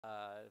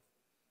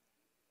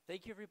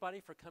Thank you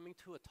everybody for coming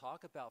to a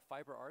talk about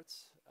fiber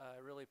arts.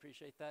 I really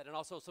appreciate that. And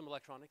also some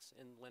electronics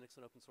and Linux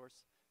and open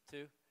source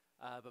too,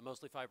 but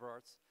mostly fiber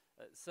arts.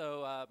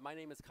 My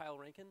name is Kyle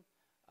Rankin.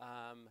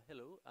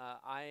 Hello.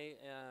 I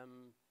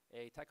am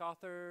a tech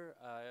author.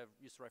 I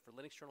used to write for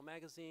Linux Journal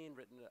Magazine,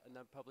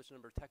 published a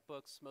number of tech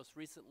books. Most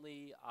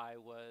recently, I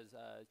was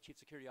Chief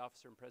Security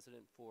Officer and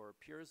President for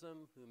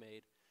Purism, who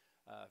made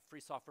free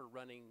software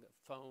running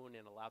phone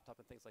and a laptop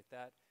and things like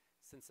that.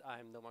 Since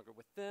I'm no longer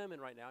with them,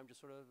 and right now I'm just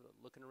sort of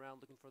looking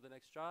around, looking for the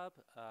next job.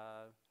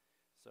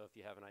 So if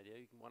you have an idea,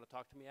 you can want to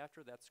talk to me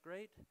after, that's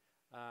great.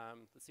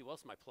 Let's see, what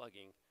else am I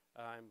plugging?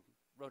 I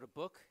wrote a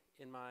book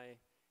in my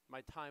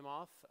time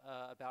off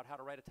about how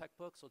to write a tech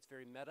book, so it's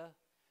very meta.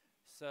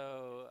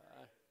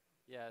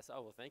 Yes,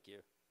 oh, well, thank you,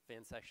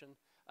 fan section.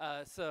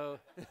 So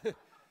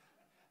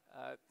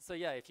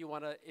yeah, if you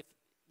want to,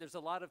 there's a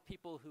lot of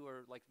people who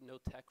are like know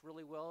tech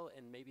really well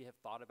and maybe have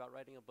thought about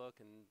writing a book,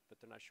 but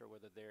they're not sure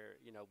whether they're,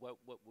 you know,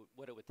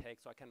 what it would take.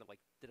 So I kind of like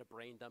did a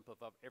brain dump of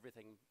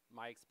everything,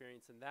 my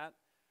experience in that.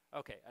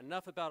 Okay,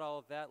 enough about all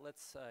of that.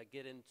 Let's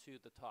get into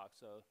the talk.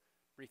 So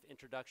brief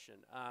introduction.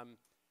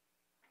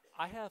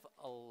 I have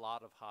a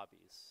lot of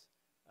hobbies,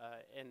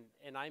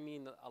 and I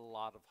mean a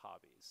lot of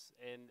hobbies.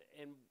 And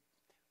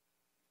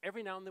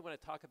every now and then when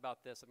I talk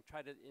about this, I'm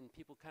trying to, and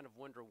people kind of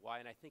wonder why,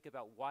 and I think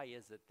about why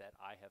is it that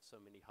I have so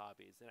many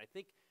hobbies. And I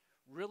think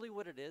really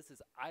what it is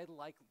I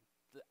like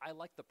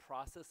the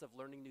process of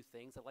learning new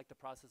things. I like the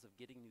process of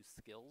getting new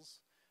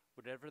skills,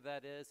 whatever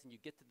that is, and you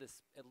get to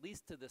this, at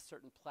least to this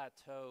certain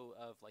plateau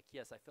of like,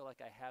 yes, I feel like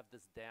I have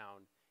this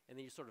down, and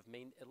then you sort of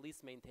at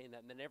least maintain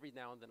that, and then every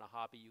now and then a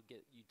hobby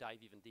you dive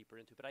even deeper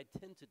into. But I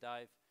tend to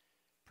dive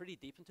pretty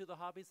deep into the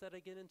hobbies that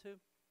I get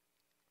into.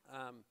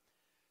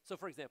 So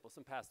for example,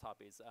 some past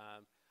hobbies.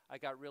 I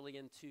got really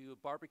into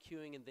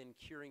barbecuing and then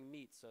curing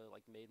meat. So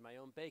like made my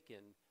own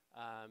bacon,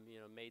 you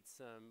know, made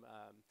some,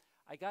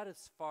 I got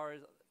as far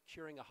as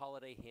curing a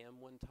holiday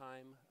ham one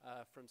time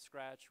from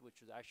scratch,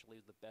 which was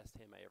actually the best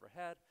ham I ever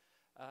had.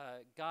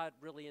 Got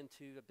really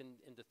into, I've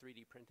been into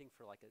 3D printing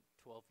for like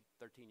 12,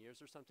 13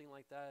 years or something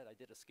like that. I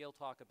did a scale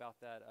talk about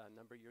that a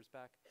number of years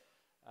back.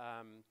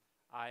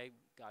 I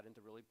got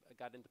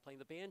into playing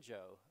the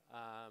banjo.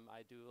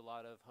 I do a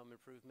lot of home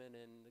improvement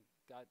and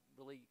got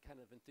really kind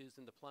of enthused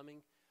into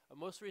plumbing.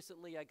 Most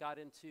recently, I got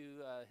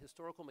into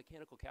historical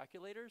mechanical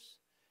calculators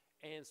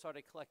and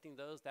started collecting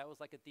those. That was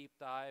like a deep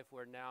dive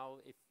where now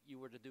if you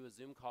were to do a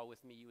Zoom call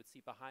with me, you would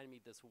see behind me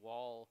this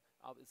wall.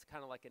 It's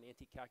kind of like an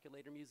antique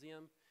calculator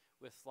museum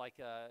with like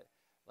a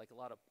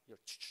lot of,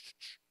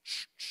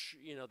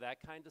 you know, that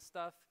kind of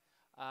stuff.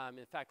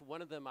 In fact,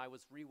 one of them, I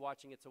was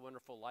rewatching It's a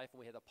Wonderful Life, and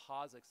we had to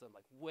pause it, so I'm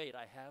like, wait,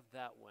 I have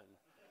that one.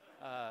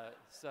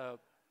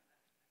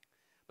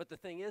 But the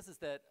thing is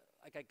that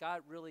like I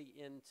got really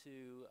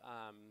into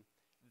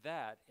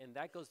that, and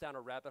that goes down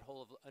a rabbit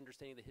hole of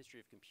understanding the history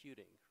of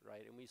computing,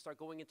 right? And when you start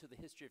going into the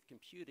history of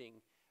computing,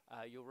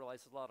 you'll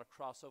realize there's a lot of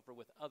crossover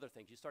with other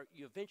things.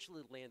 You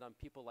eventually land on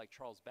people like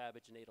Charles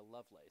Babbage and Ada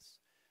Lovelace.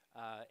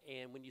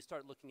 And when you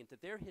start looking into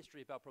their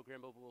history about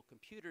programmable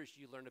computers,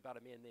 you learn about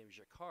a man named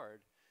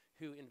Jacquard,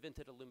 who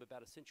invented a loom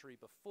about a century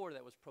before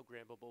that was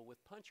programmable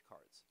with punch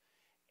cards.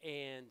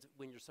 And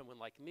when you're someone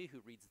like me who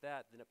reads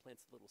that, then it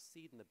plants a little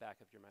seed in the back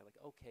of your mind, like,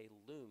 okay,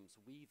 looms,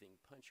 weaving,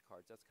 punch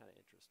cards, that's kind of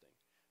interesting.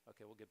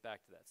 Okay, we'll get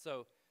back to that.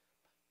 So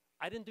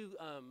I didn't do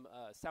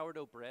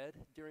sourdough bread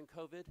during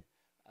COVID,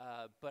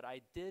 but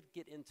I did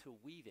get into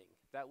weaving.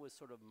 That was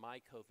sort of my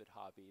COVID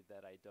hobby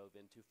that I dove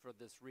into for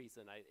this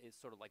reason. It's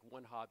sort of like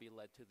one hobby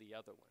led to the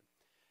other one.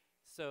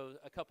 So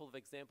a couple of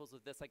examples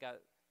of this, I got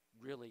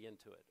really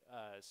into it.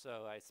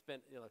 So I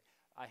spent, you know,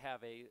 I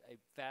have a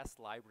vast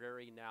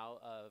library now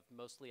of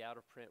mostly out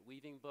of print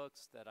weaving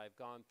books that I've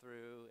gone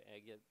through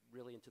and get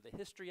really into the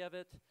history of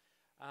it.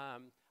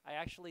 I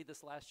actually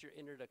this last year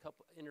entered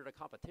a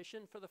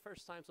competition for the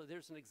first time. So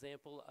there's an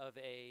example of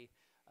a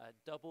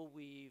double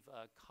weave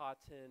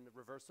cotton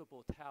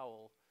reversible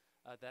towel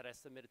that I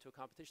submitted to a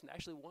competition. I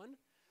actually won.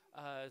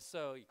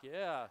 So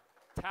yeah,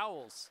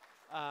 towels.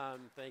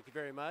 Thank you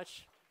very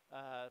much.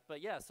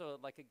 But yeah, so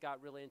like I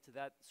got really into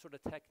that sort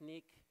of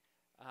technique.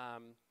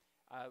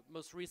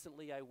 Most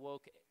recently, I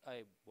wove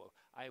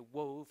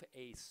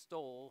a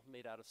stole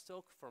made out of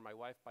silk for my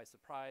wife by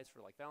surprise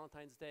for like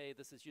Valentine's Day.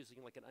 This is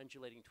using like an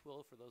undulating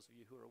twill for those of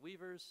you who are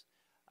weavers.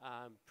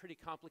 Pretty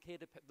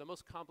complicated, the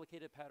most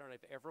complicated pattern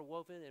I've ever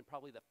woven, and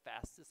probably the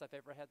fastest I've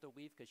ever had to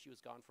weave because she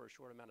was gone for a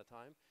short amount of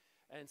time.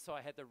 And so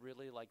I had to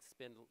really like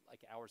spend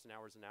like hours and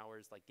hours and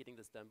hours like getting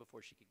this done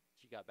before she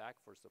got back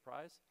for a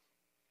surprise.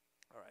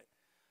 All right.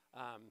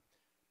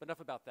 But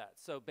enough about that.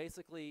 So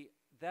basically,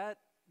 that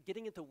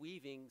getting into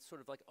weaving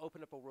sort of like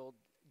opened up a world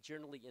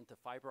generally into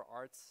fiber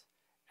arts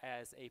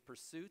as a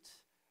pursuit.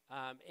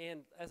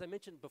 And as I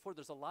mentioned before,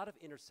 there's a lot of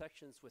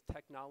intersections with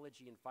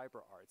technology and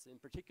fiber arts, in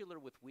particular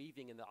with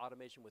weaving and the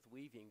automation with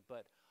weaving,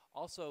 but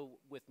also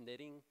with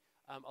knitting.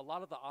 A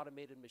lot of the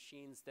automated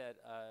machines that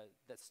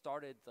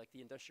started like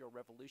the Industrial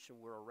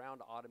Revolution were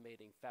around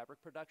automating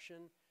fabric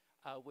production,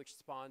 which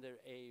spawned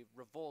a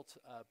revolt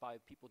by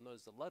people known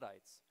as the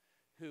Luddites,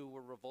 who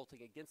were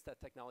revolting against that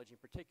technology, in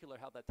particular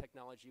how that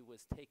technology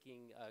was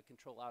taking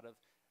control out of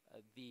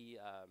the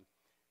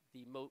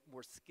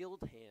more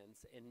skilled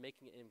hands and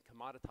making it and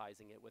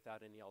commoditizing it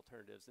without any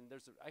alternatives. And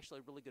there's actually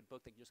a really good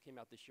book that just came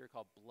out this year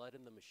called Blood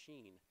in the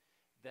Machine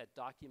that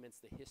documents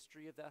the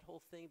history of that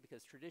whole thing,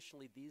 because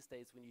traditionally these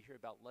days when you hear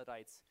about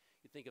Luddites,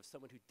 you think of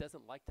someone who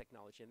doesn't like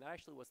technology, and that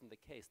actually wasn't the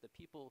case. The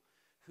people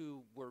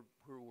who were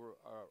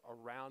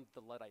around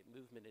the Luddite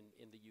movement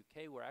in the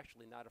UK were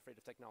actually not afraid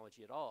of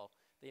technology at all.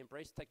 They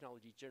embraced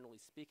technology generally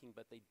speaking,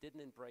 but they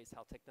didn't embrace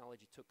how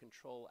technology took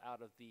control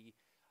out of the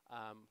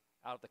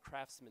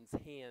craftsman's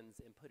hands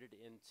and put it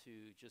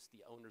into just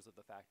the owners of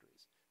the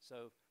factories.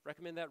 So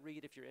recommend that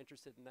read if you're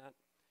interested in that.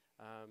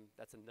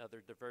 That's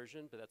another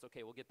diversion, but that's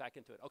okay. We'll get back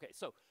into it. Okay,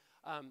 so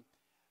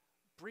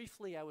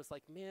briefly, I was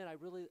like, man,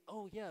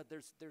 oh yeah,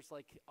 there's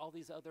like all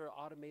these other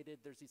automated,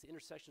 there's these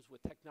intersections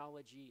with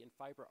technology and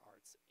fiber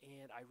arts,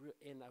 and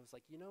I was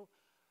like, you know,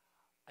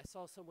 I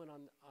saw someone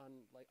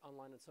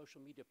online on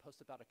social media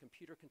post about a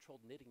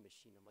computer-controlled knitting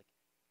machine. I'm like,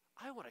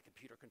 I want a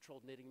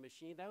computer-controlled knitting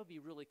machine. That would be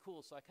really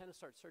cool. So I kind of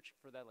start searching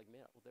for that. Like,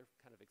 man, well, they're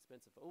kind of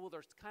expensive. Oh, well,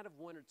 there's kind of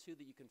one or two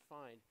that you can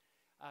find.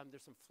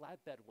 There's some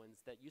flatbed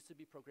ones that used to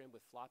be programmed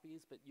with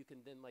floppies, but you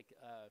can then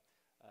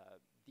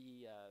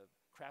the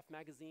Craft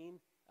magazine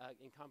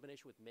in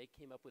combination with Make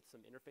came up with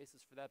some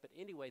interfaces for that. But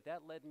anyway,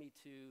 that led me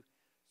to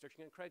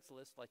searching on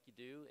Craigslist like you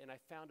do, and I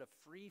found a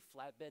free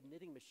flatbed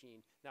knitting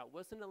machine. Now, it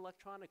wasn't an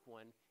electronic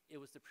one. It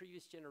was the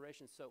previous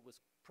generation, so it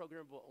was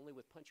programmable only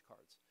with punch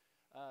cards.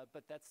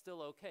 But that's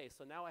still okay.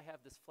 So now I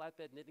have this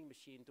flatbed knitting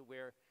machine to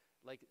where,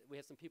 like, we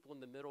have some people in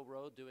the middle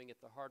row doing it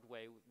the hard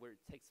way, where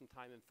it takes some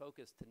time and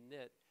focus to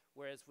knit.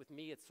 Whereas with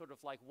me, it's sort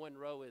of like one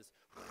row is,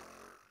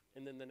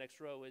 and then the next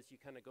row is you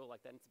kind of go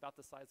like that. And it's about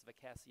the size of a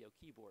Casio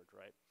keyboard,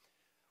 right?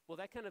 Well,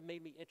 that kind of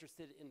made me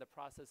interested in the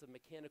process of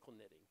mechanical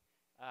knitting.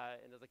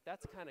 And I was like,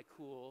 that's kind of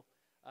cool.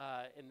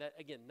 And that,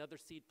 again, another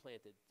seed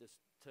planted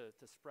just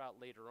to sprout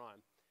later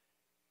on.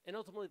 And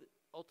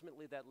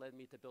ultimately, that led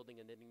me to building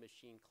a knitting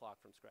machine clock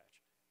from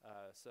scratch.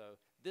 So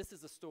this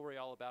is a story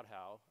all about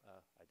how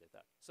I did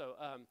that. So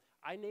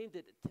I named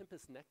it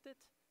Tempus Nectit,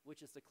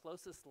 which is the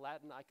closest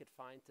Latin I could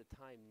find to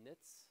time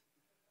knits.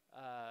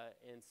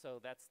 And so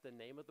that's the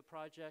name of the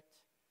project.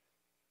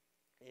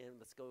 And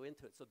let's go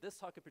into it. So this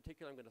talk in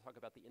particular, I'm going to talk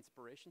about the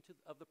inspiration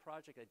of the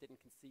project. I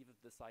didn't conceive of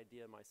this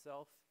idea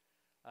myself.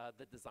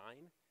 The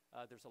design,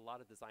 there's a lot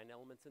of design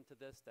elements into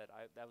this that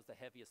was the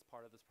heaviest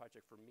part of this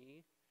project for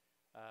me.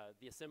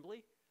 The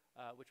assembly,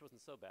 which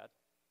wasn't so bad.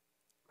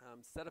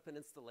 Set up an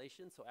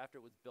installation. So after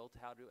it was built,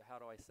 how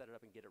do I set it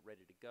up and get it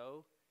ready to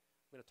go?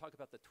 I'm going to talk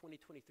about the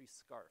 2023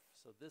 scarf.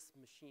 So this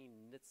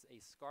machine knits a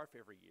scarf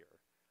every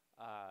year.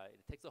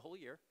 It takes a whole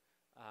year.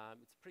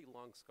 It's a pretty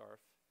long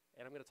scarf.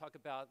 And I'm going to talk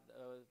about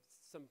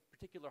some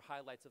particular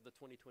highlights of the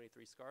 2023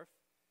 scarf.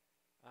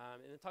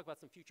 And then talk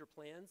about some future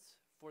plans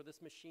for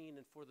this machine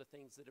and for the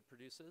things that it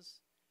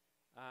produces.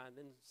 And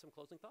then some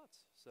closing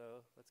thoughts.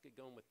 So let's get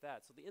going with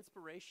that. So the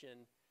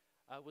inspiration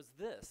was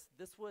this.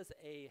 This was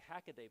a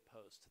Hackaday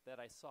post that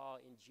I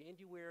saw in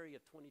January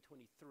of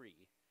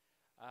 2023.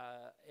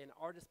 An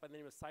artist by the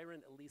name of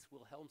Siren Elise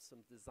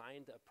Wilhelmsen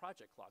designed a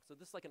project clock. So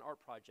this is like an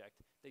art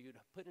project that you'd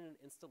put in an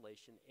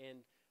installation,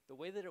 and the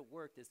way that it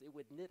worked is it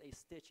would knit a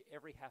stitch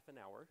every half an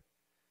hour,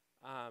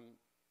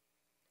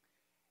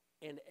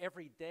 and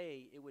every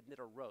day it would knit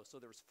a row. So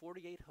there was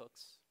 48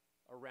 hooks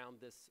around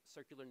this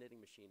circular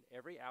knitting machine.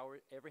 Every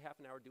half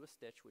an hour do a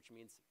stitch, which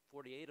means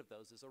 48 of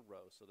those is a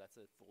row, so that's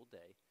a full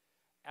day.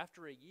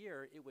 After a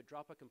year, it would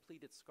drop a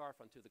completed scarf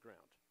onto the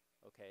ground,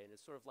 okay? And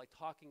it's sort of like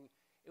talking.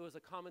 It was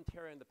a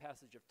commentary on the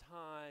passage of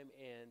time,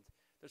 and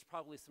there's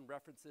probably some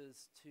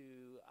references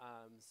to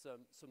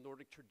some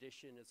Nordic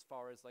tradition as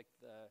far as like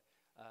the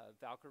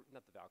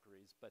not the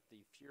Valkyries, but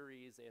the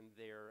Furies and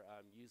their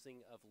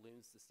using of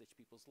looms to stitch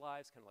people's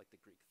lives, kind of like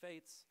the Greek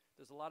fates.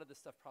 There's a lot of this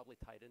stuff probably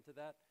tied into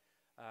that.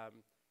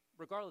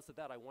 Regardless of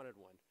that, I wanted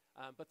one,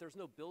 but there's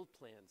no build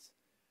plans.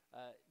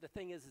 The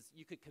thing is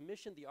you could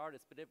commission the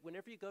artist, but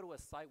whenever you go to a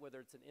site, whether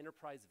it's an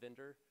enterprise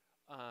vendor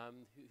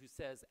who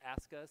says,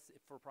 ask us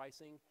for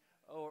pricing,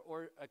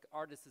 or an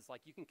artist is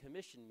like, you can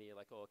commission me,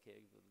 like, oh, okay,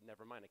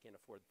 never mind, I can't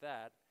afford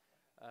that.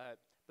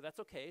 But that's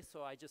okay.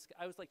 So I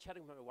was like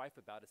chatting with my wife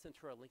about it, sent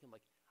her a link. I'm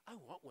like, I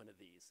want one of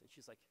these. And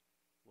she's like,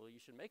 well, you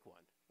should make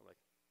one. I'm like,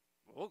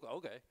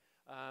 okay.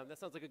 That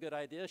sounds like a good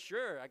idea.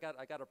 Sure, I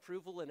got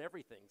approval and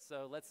everything.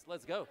 So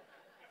let's go.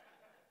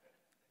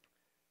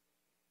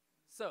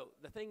 So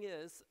the thing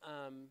is,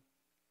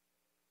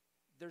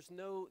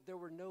 there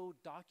were no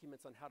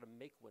documents on how to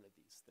make one of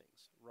these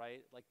things,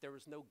 right? Like there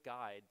was no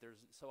guide.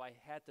 So I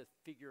had to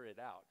figure it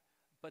out.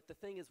 But the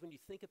thing is, when you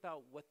think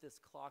about what this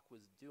clock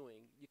was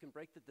doing, you can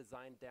break the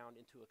design down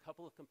into a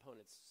couple of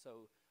components.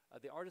 So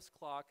the artist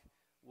clock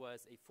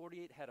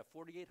had a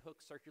 48 hook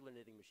circular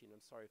knitting machine.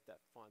 I'm sorry if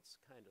that font's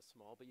kind of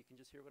small, but you can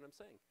just hear what I'm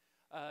saying.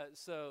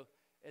 So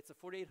it's a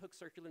 48 hook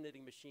circular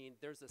knitting machine.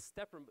 It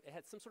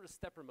had some sort of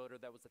stepper motor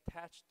that was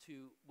attached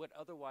to what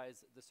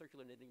otherwise the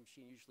circular knitting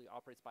machine usually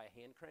operates by a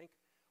hand crank,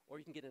 or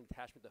you can get an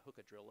attachment to hook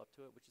a drill up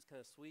to it, which is kind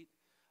of sweet.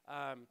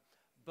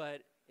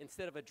 But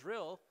instead of a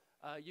drill,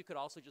 you could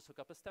also just hook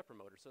up a stepper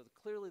motor. So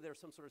clearly there's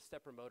some sort of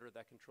stepper motor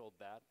that controlled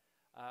that.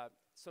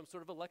 Some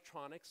sort of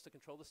electronics to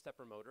control the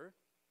stepper motor.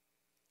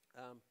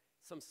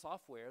 Some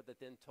software that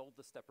then told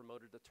the stepper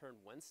motor to turn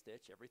one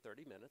stitch every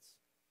 30 minutes,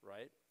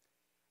 right?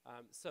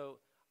 So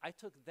I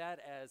took that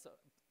as,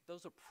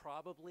 those are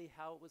probably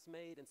how it was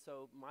made, and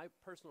so my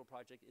personal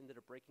project ended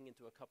up breaking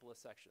into a couple of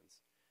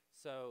sections.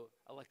 So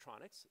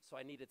electronics, so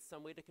I needed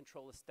some way to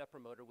control a stepper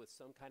motor with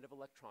some kind of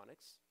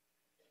electronics.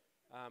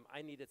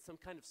 I needed some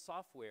kind of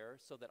software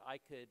so that I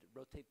could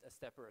rotate a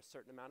stepper a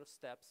certain amount of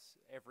steps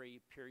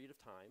every period of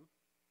time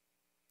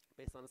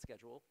based on a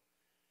schedule.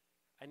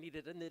 I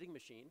needed a knitting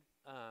machine.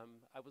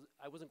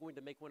 I wasn't going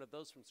to make one of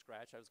those from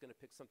scratch. I was going to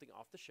pick something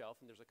off the shelf,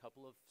 and there's a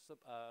couple of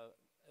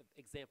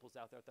examples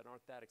out there that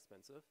aren't that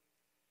expensive.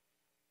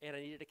 And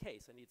I needed a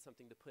case. I needed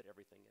something to put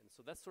everything in.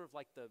 So that's sort of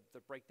like the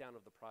breakdown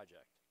of the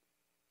project.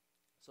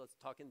 So let's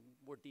talk in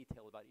more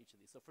detail about each of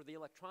these. So for the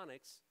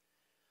electronics,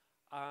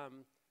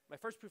 my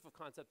first proof of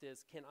concept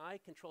is, can I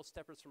control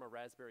steppers from a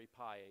Raspberry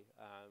Pi?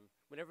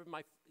 Whenever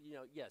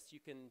yes, you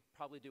can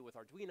probably do it with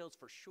Arduinos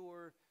for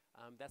sure.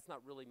 That's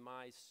not really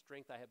my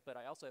strength. But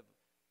I also have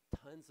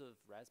tons of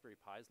Raspberry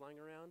Pis lying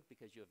around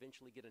because you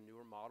eventually get a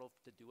newer model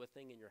to do a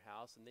thing in your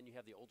house, and then you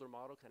have the older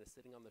model kind of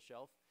sitting on the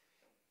shelf.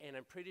 And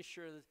I'm pretty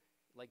sure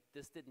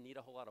this didn't need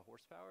a whole lot of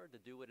horsepower to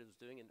do what it was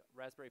doing, and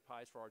Raspberry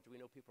Pis for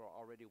Arduino people are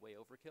already way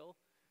overkill.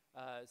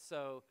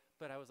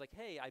 But I was like,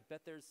 hey, I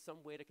bet there's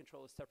some way to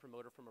control a stepper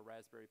motor from a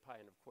Raspberry Pi,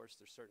 and of course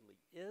there certainly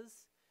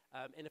is.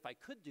 And if I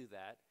could do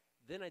that,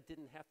 then I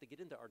didn't have to get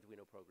into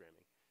Arduino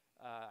programming.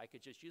 I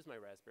could just use my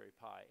Raspberry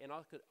Pi, and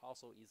I could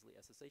also easily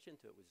SSH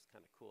into it, which is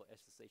kind of cool,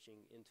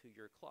 SSHing into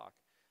your clock.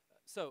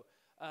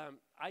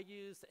 I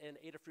used an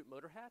Adafruit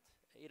motor hat.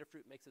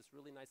 Adafruit makes this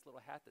really nice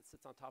little hat that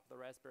sits on top of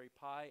the Raspberry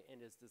Pi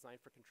and is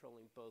designed for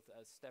controlling both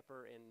a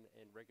stepper and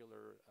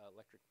regular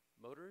electric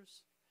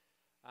motors.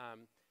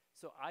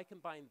 So I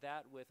combined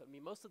that with,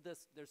 most of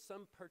this, there's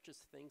some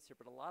purchased things here,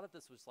 but a lot of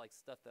this was like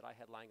stuff that I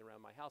had lying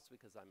around my house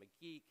because I'm a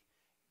geek,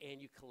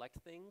 and you collect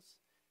things.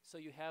 So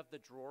you have the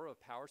drawer of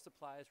power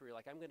supplies where you're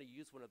like, I'm going to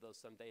use one of those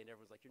someday, and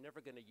everyone's like, you're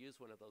never going to use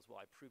one of those. Well,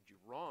 I proved you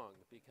wrong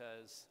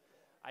because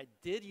I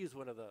did use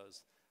one of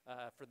those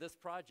for this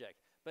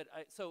project. But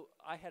so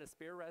I had a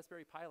spare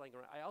Raspberry Pi lying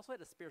around. I also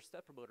had a spare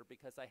stepper motor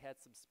because I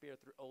had some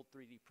spare old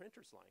 3D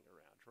printers lying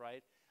around,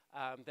 right?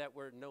 That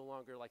were no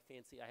longer like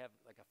fancy. I have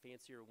like a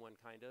fancier one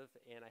kind of,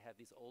 and I have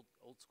these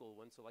old school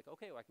ones. So like,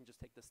 okay, well, I can just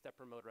take the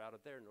stepper motor out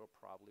of there and it'll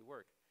probably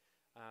work.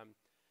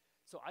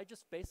 So I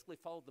just basically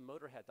followed the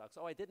motor hat docs.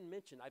 Oh, I didn't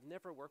mention, I've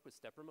never worked with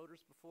stepper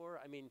motors before.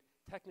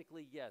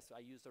 Technically, yes, I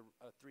used a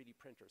 3D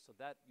printer, so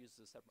that uses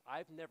a stepper.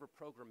 I've never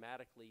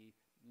programmatically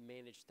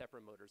managed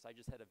stepper motors. I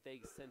just had a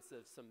vague sense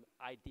of some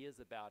ideas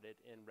about it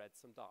and read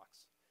some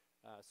docs.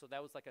 So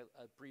that was like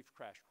a brief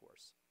crash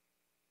course.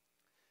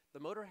 The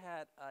motor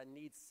hat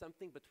needs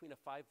something between a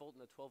 5-volt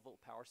and a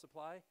 12-volt power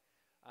supply.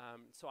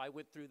 So I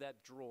went through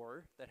that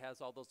drawer that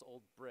has all those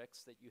old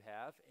bricks that you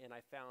have, and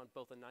I found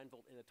both a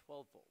 9-volt and a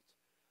 12-volt.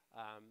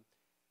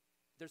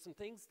 There's some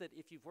things that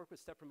if you've worked with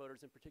stepper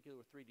motors, in particular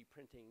with 3D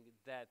printing,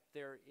 that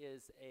there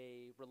is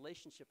a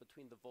relationship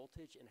between the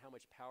voltage and how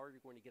much power you're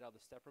going to get out of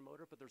the stepper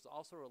motor, but there's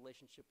also a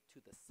relationship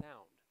to the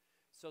sound.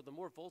 So the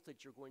more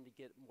voltage, you're going to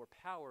get more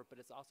power, but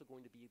it's also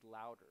going to be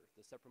louder.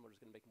 The stepper motor is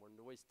going to make more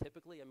noise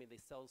typically.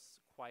 They sell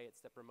quiet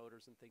stepper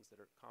motors and things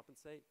that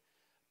compensate.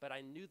 But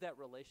I knew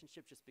that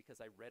relationship just because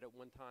I read it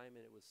one time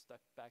and it was stuck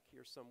back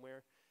here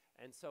somewhere.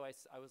 And so I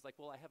was like,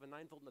 well, I have a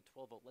 9-volt and a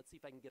 12-volt. Let's see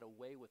if I can get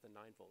away with a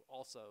 9-volt.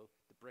 Also,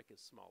 the brick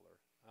is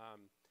smaller.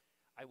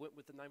 I went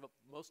with the 9-volt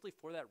mostly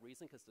for that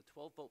reason, because the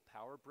 12-volt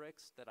power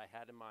bricks that I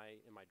had in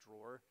my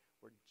drawer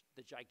were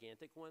the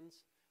gigantic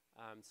ones.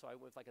 So I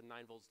went with like a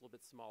 9-volt, a little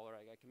bit smaller.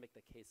 I can make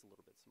the case a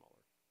little bit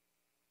smaller.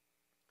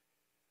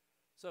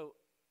 So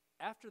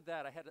after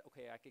that, I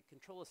could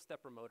control a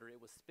stepper motor.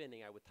 It was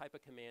spinning. I would type a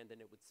command and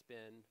it would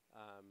spin.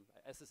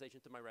 SSH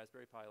into my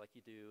Raspberry Pi like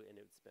you do, and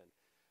it would spin.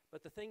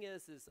 But the thing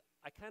is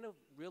I kind of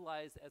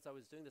realized as I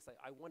was doing this,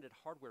 I wanted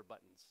hardware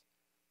buttons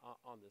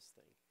on this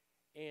thing.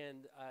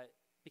 And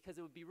because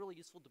it would be really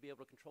useful to be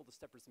able to control the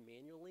steppers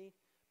manually,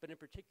 but in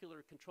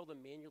particular, control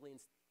them manually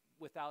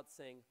without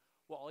saying,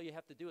 well, all you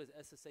have to do is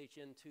SSH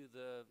into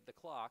the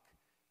clock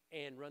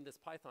and run this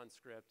Python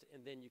script,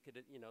 and then you could,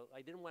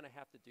 I didn't want to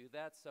have to do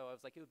that, so I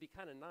was like, it would be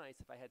kind of nice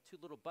if I had two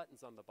little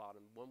buttons on the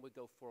bottom. One would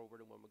go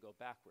forward and one would go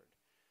backward.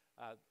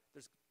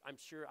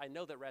 I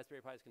know that Raspberry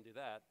Pis can do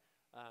that.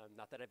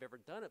 Not that I've ever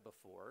done it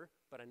before,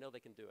 but I know they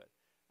can do it.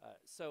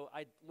 So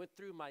I went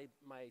through my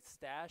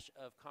stash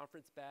of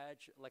conference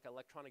badge, like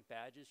electronic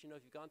badges.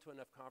 If you've gone to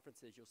enough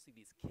conferences, you'll see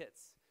these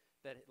kits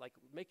that like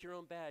make your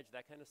own badge,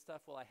 that kind of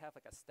stuff. Well, I have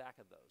like a stack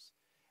of those.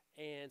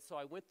 And so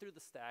I went through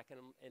the stack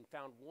and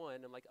found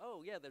one. I'm like,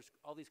 oh yeah, there's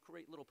all these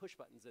great little push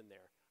buttons in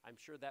there. I'm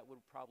sure that would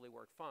probably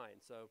work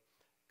fine. So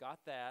got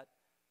that.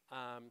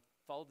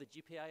 Followed the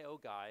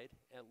GPIO guide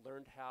and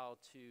learned how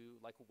to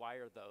like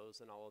wire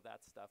those and all of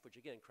that stuff, which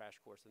again, crash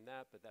course in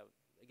that, but that,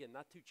 again,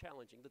 not too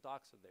challenging. The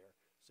docs are there.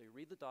 So you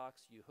read the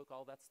docs, you hook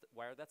all that,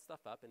 wire that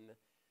stuff up, and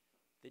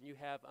then you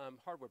have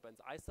hardware buttons.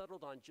 I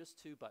settled on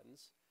just 2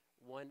 buttons.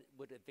 One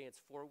would advance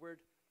forward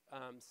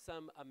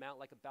some amount,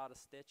 like about a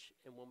stitch,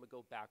 and one would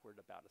go backward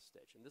about a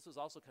stitch. And this was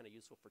also kind of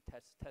useful for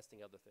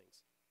testing other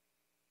things.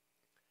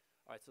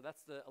 All right, so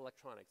that's the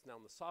electronics. Now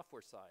on the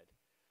software side,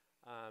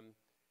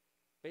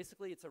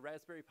 basically it's a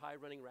Raspberry Pi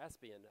running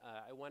Raspbian.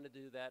 I wanted to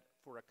do that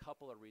for a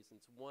couple of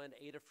reasons. One,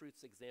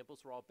 Adafruit's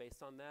examples were all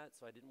based on that,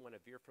 so I didn't want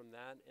to veer from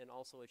that. And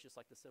also it's just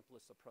like the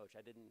simplest approach.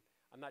 I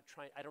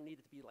don't need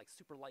it to be like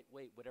super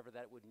lightweight, whatever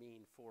that would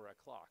mean for a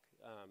clock.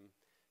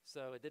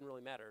 So it didn't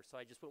really matter. So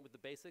I just went with the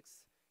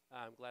basics.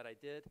 I'm glad I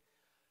did.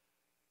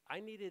 I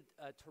needed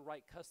to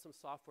write custom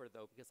software,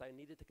 though, because I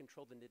needed to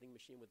control the knitting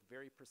machine with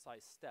very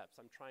precise steps.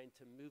 I'm trying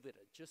to move it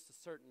at just a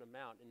certain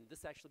amount, and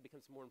this actually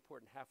becomes more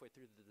important halfway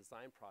through the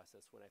design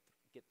process when I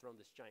get thrown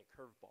this giant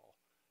curveball.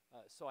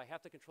 So I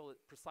have to control it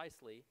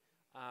precisely.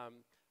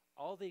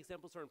 All the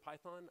examples are in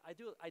Python. I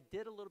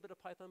did a little bit of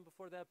Python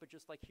before that, but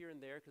just like here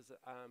and there, because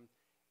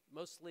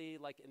mostly,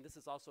 like, and this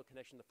is also a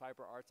connection to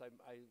fiber arts, I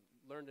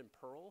learned in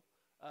Perl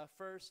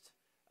first.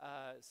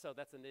 So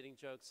that's a knitting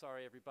joke.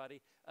 Sorry,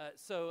 everybody. But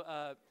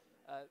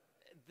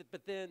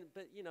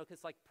you know,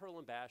 because like Perl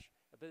and Bash.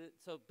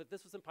 But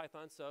this was in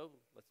Python, so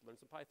let's learn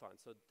some Python.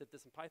 So did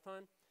this in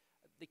Python.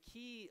 The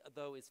key,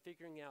 though, is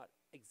figuring out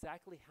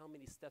exactly how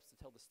many steps to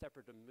tell the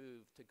stepper to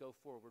move to go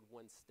forward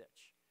 1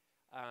 stitch.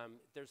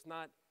 There's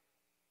not,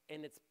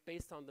 and it's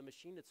based on the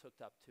machine it's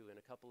hooked up to and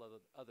a couple of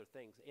other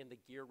things, and the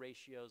gear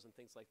ratios and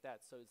things like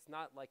that. So it's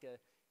not like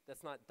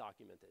that's not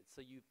documented.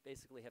 So you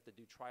basically have to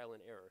do trial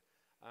and error.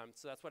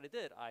 So that's what I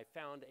did. I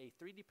found a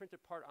 3D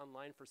printed part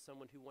online for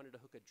someone who wanted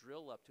to hook a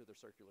drill up to their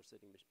circular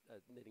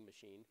knitting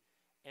machine,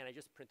 and I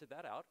just printed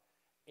that out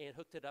and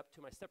hooked it up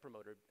to my stepper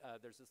motor.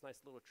 There's this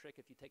nice little trick.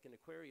 If you take an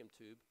aquarium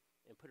tube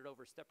and put it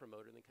over a stepper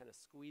motor and then kind of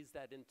squeeze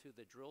that into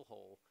the drill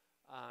hole,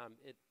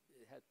 it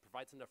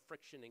provides enough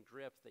friction and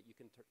grip that you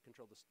can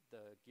control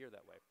the gear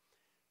that way.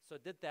 So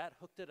I did that,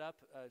 hooked it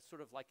up sort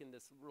of like in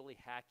this really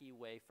hacky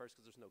way first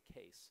because there's no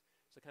case.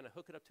 So kind of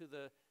hook it up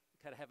to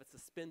kind of have it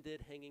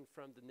suspended, hanging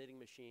from the knitting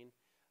machine,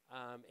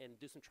 and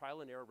do some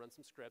trial and error, run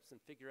some scripts,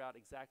 and figure out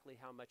exactly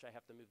how much I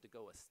have to move to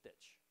go a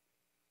stitch.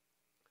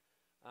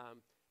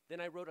 Then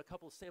I wrote a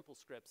couple sample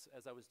scripts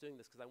as I was doing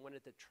this because I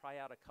wanted to try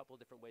out a couple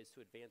different ways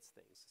to advance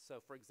things.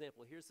 So for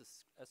example, here's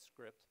a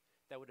script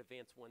that would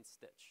advance 1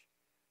 stitch.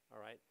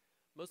 All right.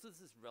 Most of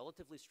this is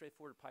relatively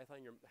straightforward Python.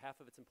 Half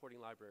of it's importing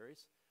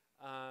libraries.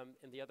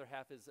 And the other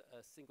half is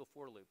a single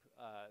for loop.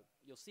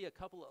 You'll see a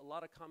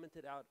lot of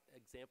commented out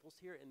examples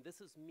here, and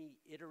this is me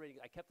iterating.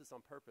 I kept this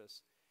on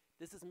purpose.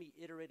 This is me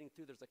iterating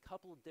through. There's a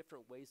couple of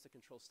different ways to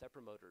control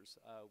stepper motors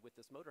with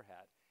this motor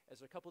hat, as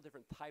there are a couple of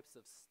different types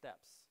of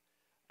steps.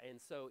 And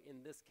so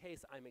in this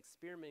case, I'm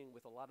experimenting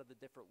with a lot of the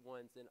different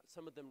ones, and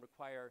some of them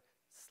require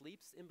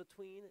sleeps in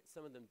between.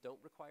 Some of them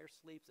don't require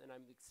sleeps, and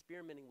I'm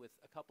experimenting with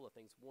a couple of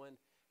things. One,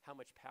 how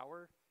much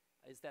power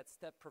is that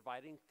step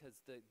providing? Because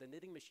the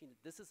knitting machine,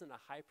 this isn't a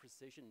high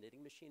precision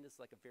knitting machine. It's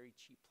like a very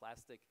cheap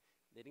plastic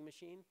knitting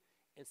machine.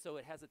 And so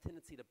it has a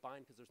tendency to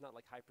bind because there's not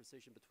like high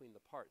precision between the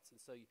parts. And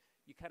so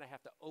you kind of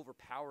have to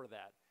overpower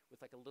that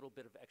with like a little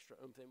bit of extra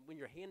oomph. And when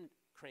you're hand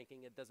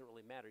cranking, it doesn't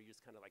really matter. You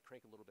just kind of like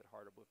crank a little bit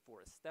harder. But for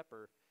a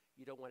stepper,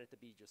 you don't want it to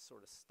be just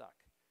sort of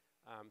stuck.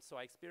 So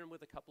I experimented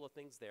with a couple of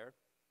things there.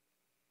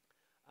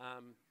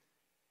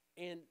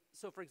 And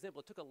so, for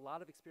example, it took a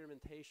lot of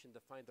experimentation to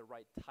find the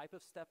right type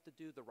of step to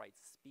do, the right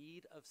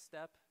speed of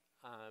step,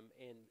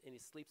 and any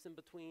sleeps in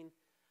between.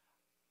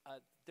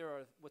 There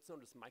are what's known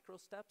as micro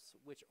steps,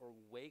 which are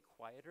way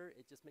quieter.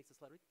 It just makes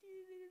this louder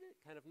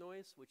kind of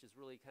noise, which is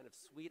really kind of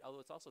sweet, although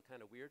it's also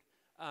kind of weird.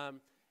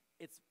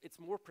 It's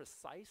more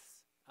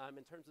precise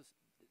in terms of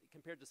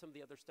compared to some of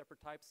the other stepper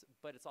types,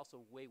 but it's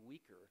also way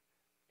weaker.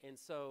 And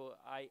so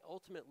I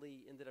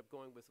ultimately ended up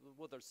going with,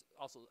 well, there's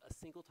also a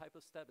single type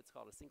of step. It's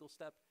called a single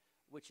step,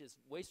 which is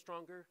way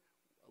stronger,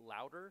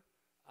 louder,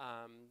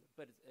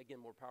 but it's, again,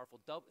 more powerful.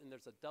 And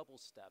there's a double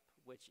step,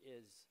 which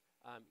is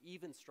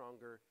even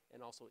stronger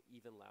and also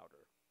even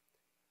louder.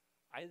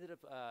 I ended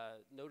up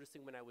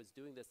noticing when I was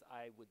doing this,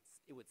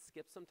 it would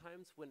skip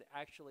sometimes when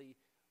actually,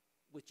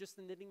 with just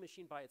the knitting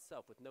machine by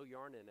itself, with no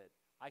yarn in it,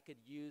 I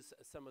could use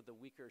some of the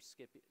weaker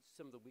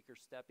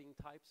stepping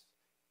types,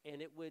 and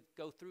it would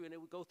go through, and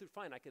it would go through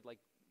fine. I could like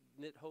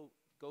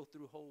go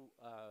through whole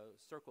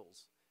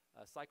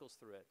cycles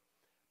through it.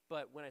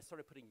 But when I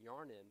started putting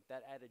yarn in,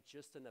 that added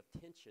just enough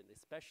tension,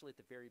 especially at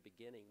the very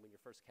beginning when you're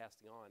first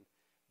casting on,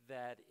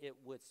 that it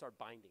would start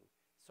binding.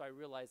 So I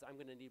realized I'm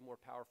going to need more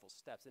powerful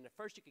steps. And at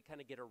first you could kind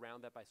of get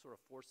around that by sort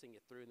of forcing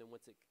it through, and then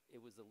once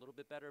it was a little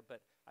bit better,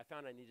 but I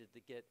found I needed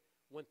to get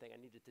one thing. I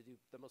needed to do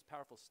the most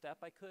powerful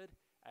step I could.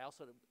 I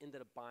also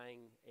ended up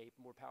buying a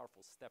more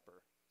powerful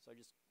stepper. So I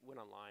just went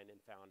online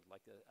and found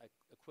like a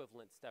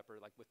equivalent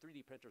stepper. Like with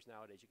 3D printers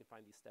nowadays, you can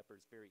find these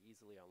steppers very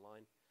easily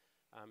online.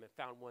 And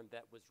found one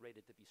that was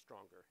rated to be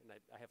stronger. And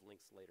I have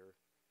links later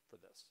for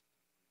this.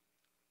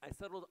 I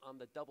settled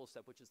on the double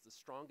step, which is the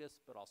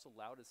strongest but also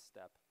loudest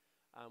step,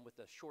 with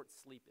a short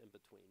sleep in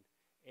between.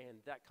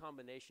 And that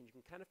combination, you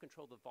can kind of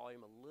control the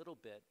volume a little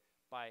bit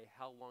by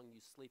how long you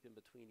sleep in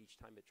between each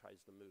time it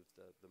tries to move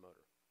the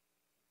motor.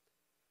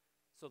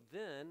 So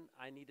then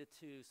I needed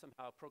to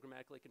somehow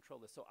programmatically control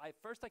this. So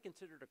first I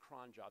considered a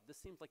cron job. This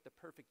seemed like the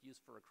perfect use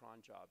for a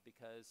cron job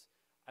because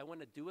I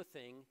want to do a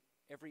thing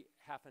every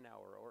half an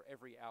hour or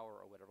every hour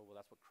or whatever. Well,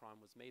 that's what cron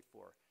was made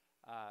for.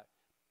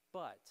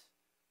 But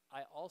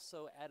I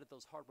also added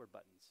those hardware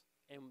buttons.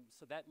 And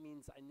so that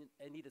means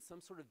I needed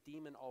some sort of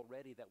daemon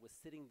already that was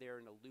sitting there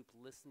in a loop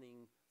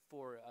listening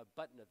for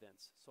button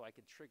events so I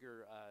could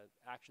trigger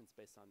actions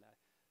based on that.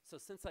 So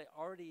since I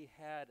already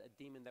had a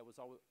daemon that was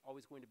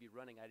always going to be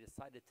running, I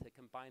decided to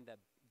combine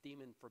that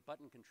daemon for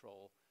button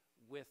control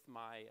with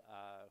my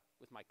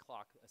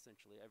clock,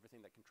 essentially,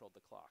 everything that controlled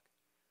the clock.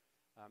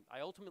 I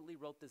ultimately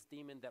wrote this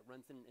daemon that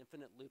runs in an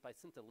infinite loop. I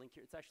sent a link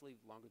here. It's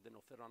actually longer than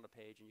it'll fit on the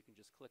page, and you can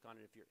just click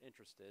on it if you're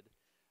interested.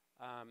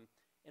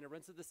 And it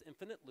runs in this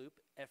infinite loop.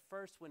 At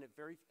first, at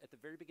the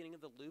very beginning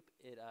of the loop,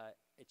 it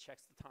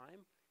checks the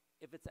time.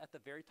 If it's at the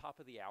very top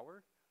of the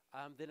hour,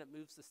 then it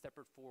moves the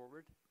stepper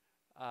forward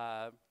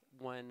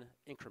one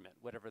increment,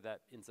 whatever that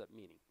ends up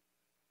meaning.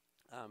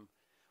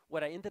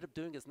 What I ended up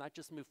doing is not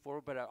just move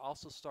forward, but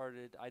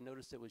I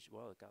noticed it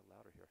got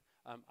louder here.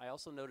 I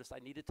also noticed I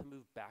needed to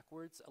move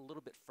backwards a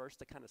little bit first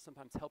to kind of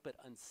sometimes help it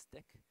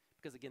unstick,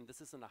 because again,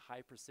 this isn't a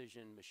high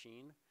precision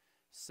machine.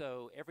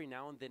 So every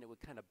now and then it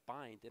would kind of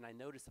bind, and I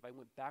noticed if I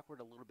went backward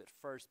a little bit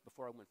first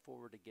before I went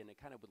forward again, it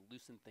kind of would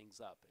loosen things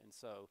up, and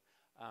so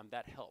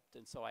that helped,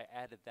 and so I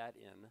added that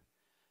in.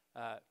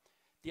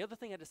 The other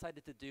thing I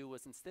decided to do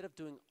was, instead of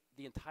doing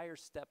the entire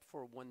step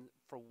for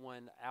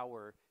 1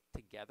 hour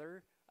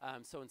together,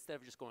 so instead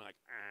of just going like,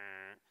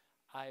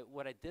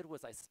 what I did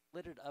was I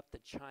split it up to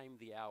chime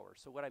the hour.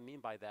 So what I mean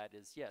by that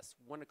is, yes,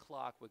 1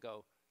 o'clock would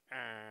go,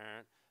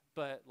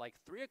 but like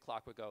 3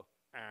 o'clock would go,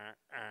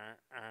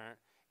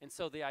 and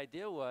so the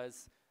idea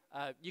was,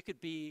 you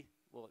could be,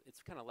 well,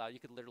 it's kind of loud, you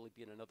could literally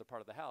be in another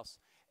part of the house,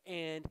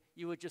 and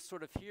you would just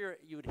sort of hear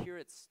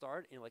it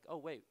start, and you're like, oh,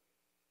 wait.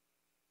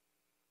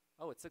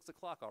 Oh, it's 6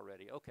 o'clock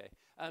already, okay.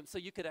 So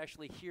you could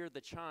actually hear the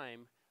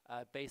chime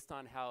based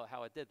on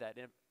how it did that.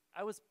 And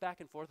I was back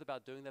and forth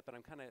about doing that, but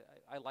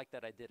I like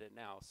that I did it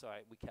now, so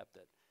we kept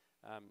it.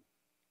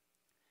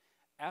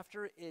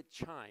 After it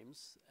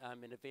chimes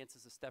and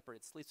advances a stepper,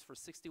 it sleeps for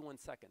 61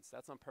 seconds.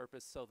 That's on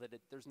purpose so that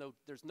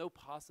there's no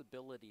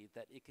possibility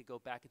that it could go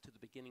back into the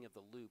beginning of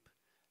the loop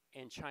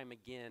and chime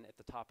again at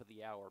the top of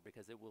the hour,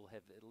 because it will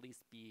have at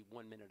least be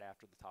 1 minute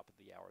after the top of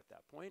the hour at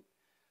that point.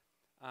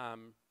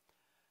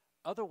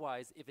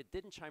 Otherwise, if it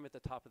didn't chime at the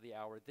top of the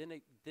hour, then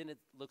it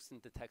looks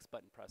and detects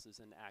button presses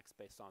and acts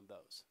based on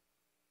those.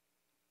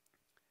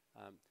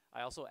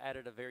 I also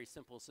added a very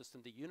simple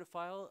system to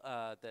unifile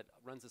that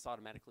runs this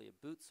automatically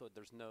at boot, so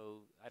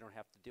I don't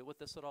have to deal with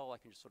this at all. I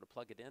can just sort of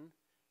plug it in,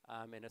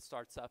 and it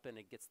starts up and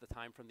it gets the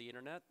time from the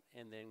internet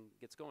and then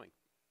gets going.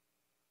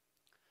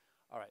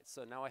 All right,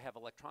 so now I have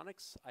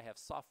electronics, I have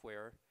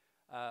software,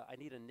 I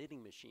need a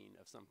knitting machine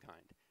of some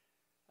kind.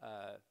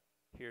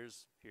 Here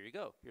you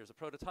go. Here's a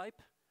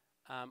prototype.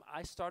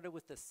 I started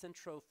with the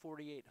Centro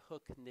 48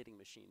 hook knitting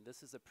machine.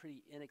 This is a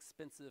pretty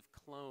inexpensive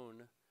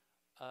clone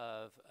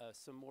of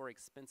some more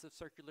expensive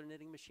circular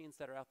knitting machines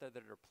that are out there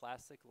that are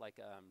plastic, like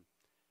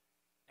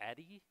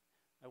Addy,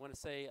 I want to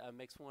say,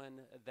 makes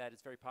one that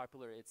is very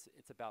popular.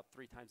 It's about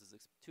 2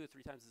 or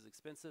 3 times as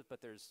expensive, but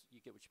you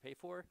get what you pay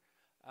for.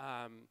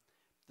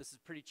 This is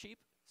pretty cheap,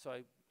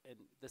 and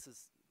this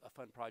is a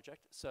fun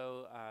project,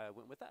 so I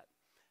went with that.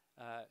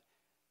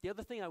 The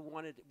other thing I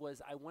wanted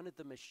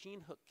the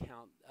machine hook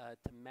count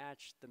to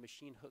match the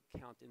machine hook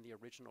count in the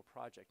original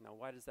project. Now,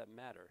 why does that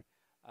matter?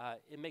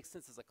 It makes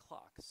sense as a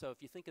clock. So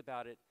if you think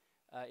about it,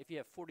 if you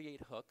have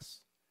 48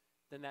 hooks,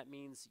 then that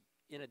means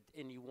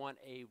and you want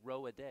a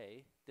row a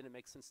day, then it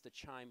makes sense to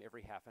chime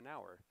every half an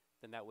hour.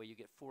 Then that way you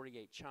get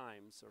 48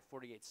 chimes or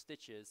 48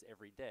 stitches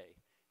every day.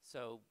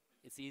 So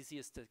it's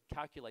easiest to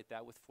calculate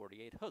that with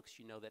 48 hooks.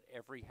 You know that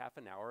every half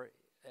an hour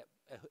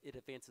it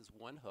advances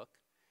 1 hook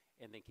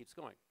and then keeps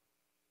going.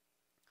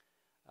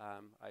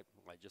 I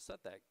just said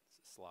that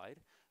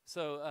slide.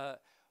 So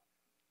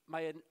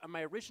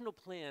my original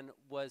plan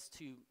was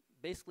to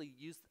basically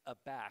use a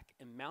back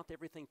and mount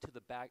everything to the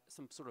back,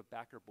 some sort of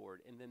backer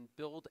board, and then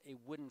build a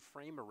wooden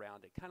frame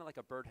around it, kind of like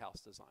a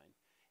birdhouse design.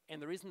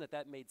 And the reason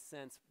that made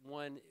sense,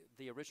 one,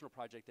 the original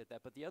project did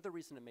that, but the other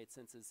reason it made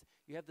sense is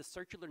you have the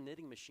circular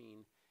knitting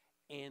machine,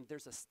 and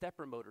there's a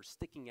stepper motor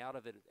sticking out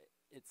of it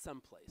at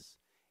some place.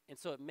 And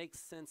so it makes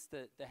sense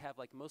to have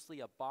like mostly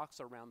a box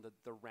around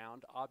the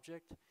round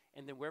object,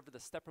 and then wherever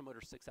the stepper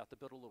motor sticks out, to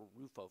build a little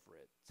roof over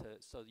it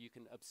so you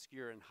can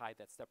obscure and hide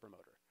that stepper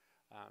motor.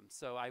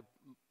 So I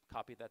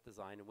copied that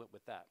design and went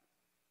with that.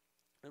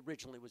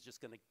 Originally was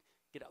just going to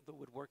get out the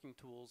woodworking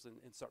tools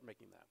and start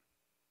making that.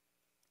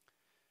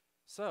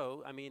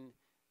 So, I mean,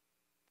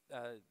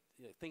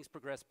 things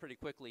progress pretty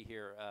quickly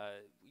here.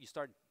 You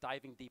start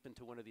diving deep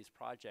into one of these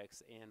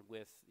projects, and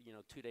with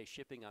 2-day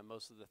shipping on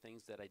most of the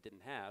things that I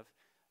didn't have,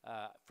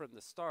 from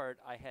the start,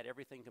 I had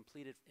everything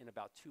completed in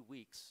about 2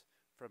 weeks,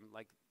 from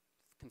like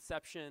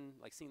conception,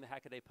 like seeing the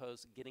Hackaday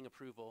post, getting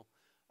approval,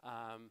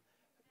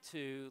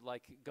 to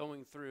like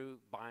going through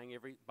buying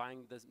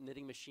the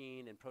knitting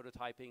machine and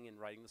prototyping and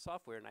writing the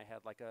software, and I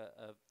had like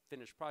a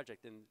finished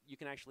project, and you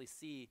can actually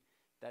see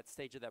that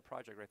stage of that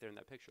project right there in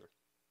that picture.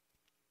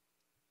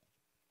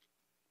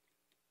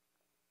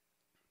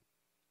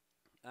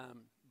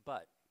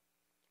 But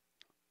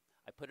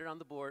I put it on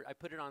the board, I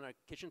put it on a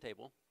kitchen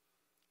table,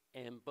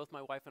 and both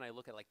my wife and I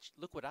look at like,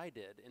 look what I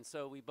did. And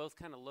so we both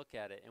kind of look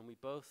at it, and we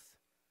both,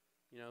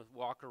 you know,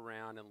 walk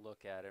around and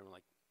look at it, and we're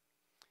like,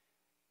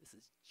 this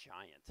is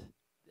giant.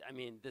 I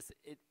mean,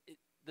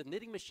 the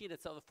knitting machine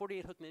itself, the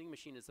 48 hook knitting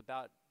machine is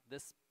about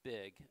this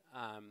big.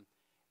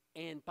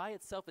 And by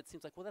itself, it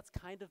seems like, well, that's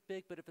kind of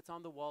big, but if it's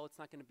on the wall, it's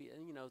not going to be,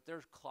 and, you know,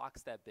 there's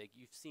clocks that big.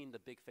 You've seen the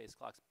big face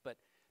clocks, but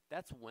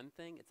that's one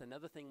thing. It's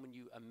another thing when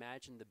you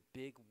imagine the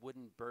big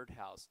wooden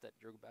birdhouse that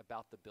you're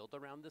about to build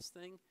around this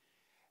thing,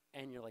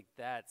 and you're like,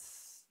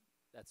 that's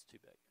too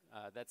big.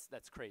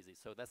 That's crazy.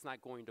 So that's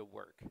not going to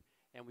work.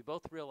 And we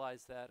both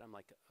realized that. I'm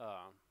like,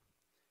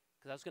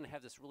 because I was going to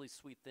have this really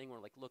sweet thing where,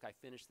 like, look, I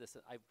finished this.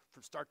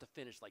 From start to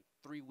finish, like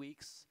 3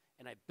 weeks,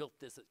 and I built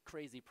this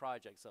crazy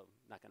project. So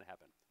not going to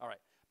happen. All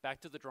right,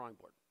 back to the drawing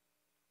board.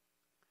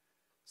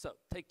 So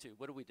take two.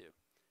 What do we do?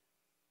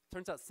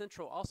 Turns out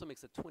Central also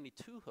makes a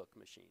 22 hook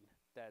machine.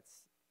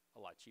 That's a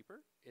lot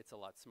cheaper. It's a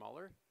lot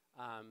smaller.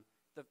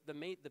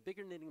 The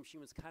bigger knitting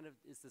machine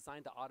is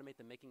designed to automate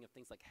the making of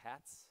things like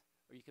hats,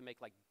 or you can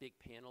make like big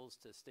panels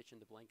to stitch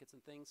into blankets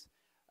and things.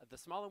 The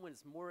smaller one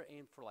is more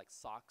aimed for like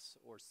socks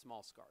or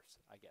small scarves,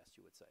 I guess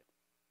you would say.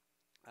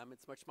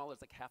 It's much smaller.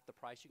 It's like half the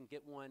price. You can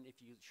get one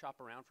if you shop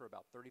around for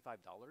about $35,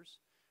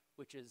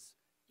 which is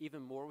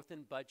even more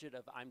within budget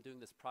of I'm doing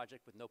this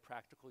project with no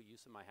practical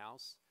use in my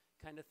house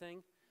kind of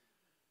thing.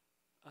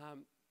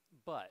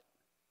 But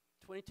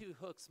 22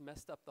 hooks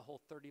messed up the whole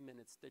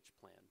 30-minute stitch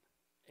plan.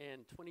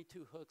 And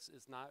 22 hooks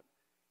is not,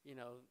 you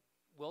know,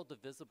 well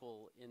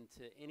divisible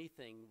into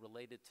anything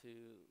related to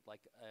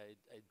like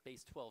a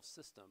base 12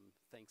 system,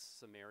 thanks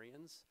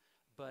Sumerians,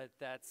 but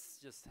that's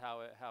just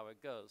how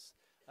it goes.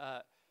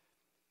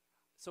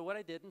 So what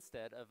I did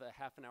instead of a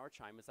half an hour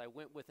chime is I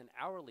went with an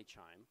hourly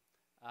chime,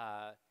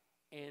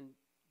 and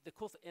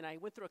I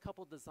went through a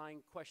couple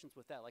design questions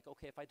with that, like,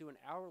 okay, if I do an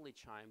hourly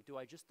chime, do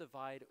I just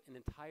divide an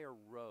entire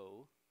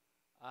row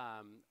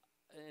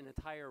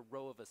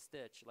of a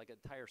stitch, like an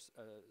entire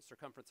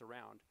circumference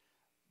around,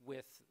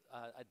 with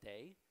a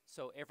day?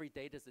 So every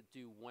day, does it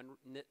do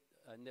knit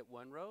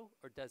one row,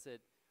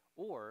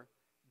 or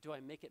do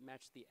I make it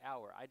match the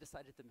hour? I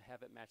decided to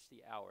have it match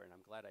the hour, and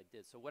I'm glad I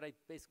did. So what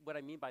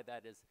I mean by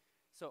that is,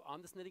 so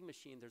on this knitting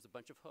machine, there's a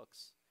bunch of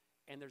hooks,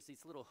 and there's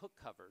these little hook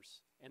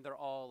covers, and they're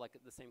all like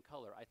the same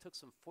color. I took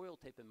some foil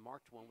tape and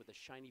marked one with a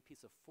shiny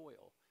piece of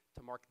foil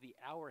to mark the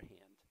hour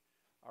hand.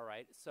 All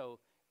right, so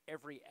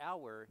every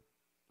hour,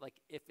 like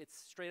if it's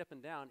straight up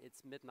and down,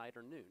 it's midnight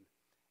or noon.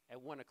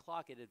 At 1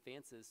 o'clock, it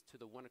advances to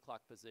the 1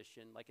 o'clock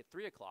position. Like at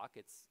 3 o'clock,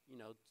 it's, you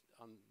know,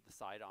 on the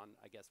side on,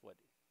 I guess,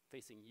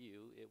 facing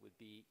you, it would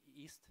be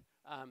east.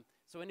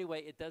 So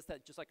anyway, it does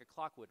that just like a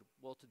clock would.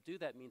 Well, to do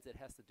that means it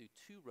has to do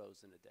 2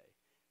 rows in a day.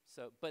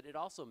 So, but it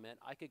also meant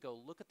I could go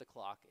look at the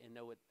clock and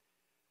know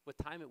what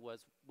time it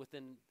was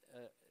within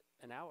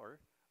an hour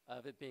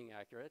of it being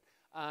accurate.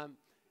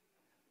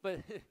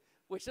 But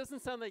which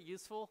doesn't sound that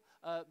useful.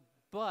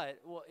 But,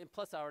 well, and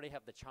plus I already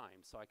have the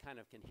chime, so I kind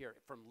of can hear it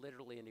from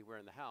literally anywhere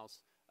in the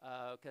house,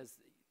 because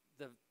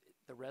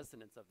the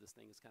resonance of this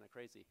thing is kind of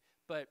crazy.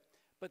 But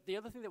the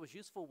other thing that was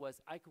useful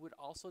was I would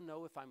also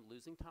know if I'm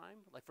losing time.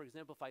 Like, for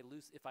example,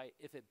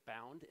 if it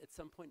bound at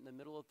some point in the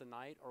middle of the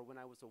night or when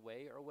I was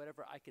away or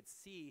whatever, I could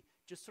see,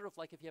 just sort of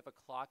like if you have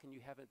a clock and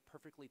you haven't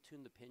perfectly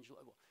tuned the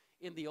pendulum. Well,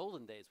 in the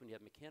olden days when you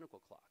had mechanical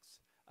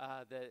clocks,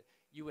 that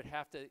you would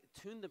have to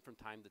tune them from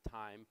time to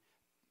time,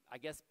 I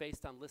guess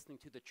based on listening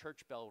to the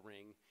church bell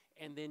ring,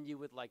 and then you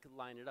would like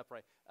line it up,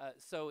 right?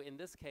 So in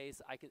this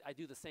case, I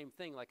do the same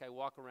thing. Like I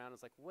walk around,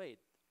 it's like, wait,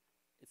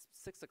 it's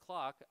 6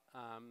 o'clock,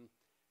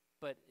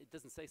 but it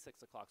doesn't say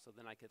 6 o'clock, so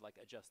then I could like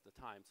adjust the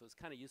time. So it's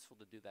kind of useful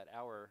to do that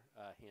hour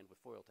hand with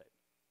foil tape.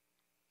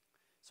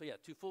 So yeah,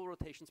 2 full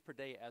rotations per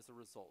day as a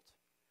result.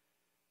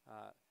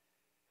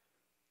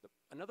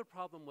 Another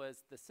problem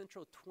was the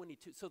Centro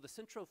 22. So the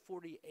Centro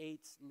 48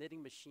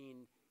 knitting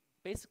machine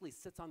basically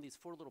sits on these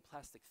 4 little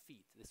plastic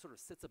feet. It sort of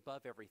sits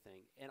above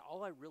everything. And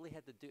all I really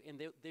had to do, and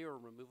they are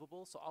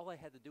removable, so all I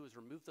had to do was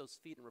remove those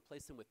feet and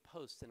replace them with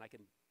posts, and I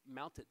can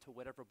mount it to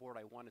whatever board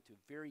I wanted to.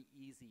 Very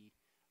easy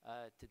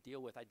to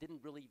deal with. I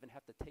didn't really even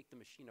have to take the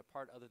machine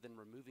apart other than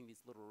removing these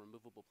little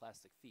removable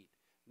plastic feet.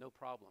 No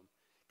problem.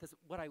 Because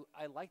what I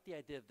like the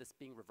idea of this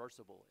being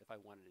reversible if I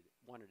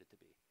wanted it to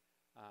be.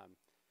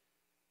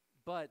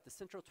 But the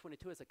Centro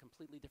 22 has a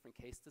completely different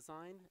case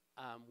design,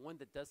 one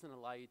that doesn't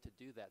allow you to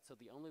do that. So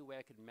the only way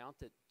I could mount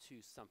it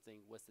to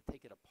something was to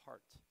take it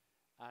apart.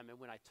 And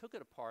when I took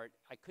it apart,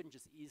 I couldn't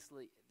just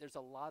easily, there's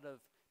a lot of,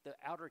 the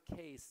outer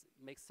case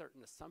makes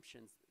certain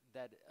assumptions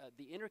that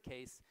the inner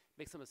case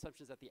makes some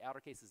assumptions that the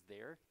outer case is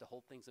there to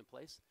hold things in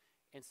place.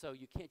 And so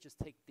you can't just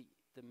take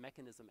the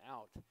mechanism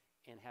out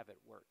and have it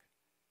work.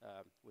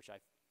 which I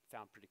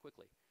found pretty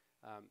quickly.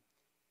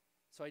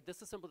 So I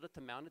disassembled it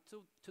to mount it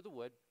to the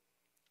wood.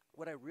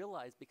 What I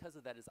realized because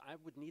of that is I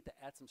would need to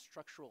add some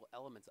structural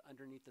elements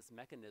underneath this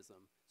mechanism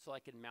so I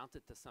could mount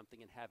it to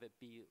something and have it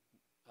be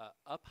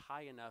up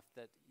high enough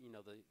that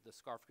the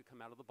scarf could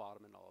come out of the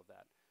bottom and all of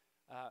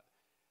that.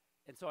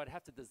 And so I'd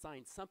have to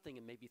design something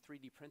and maybe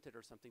 3D print it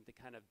or something to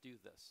kind of do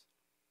this.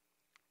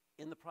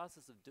 In the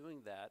process of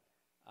doing that,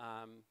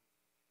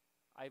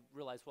 I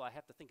realized, well, I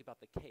have to think about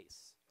the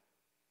case.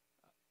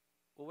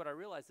 Well, what I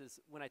realized is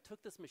when I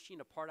took this machine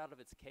apart out of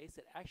its case,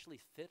 it actually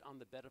fit on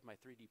the bed of my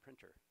 3D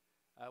printer,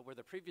 where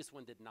the previous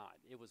one did not.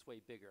 It was way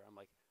bigger. I'm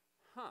like,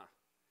 huh,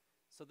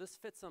 so this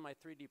fits on my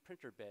 3D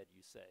printer bed,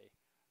 you say.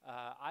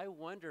 I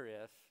wonder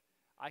if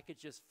I could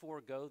just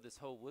forego this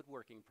whole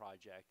woodworking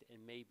project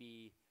and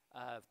maybe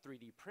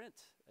 3D print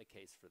a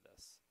case for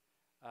this.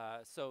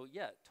 So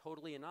yeah,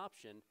 totally an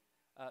option.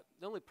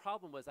 The only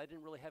problem was I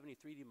didn't really have any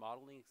 3D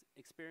modeling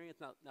experience.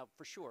 Now,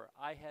 for sure,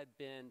 I had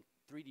been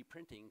 3D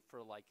printing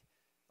for like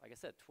I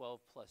said,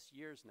 12 plus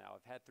years now.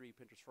 I've had 3D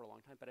printers for a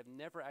long time, but I've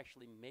never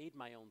actually made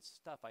my own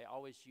stuff. I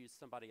always used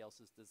somebody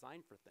else's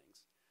design for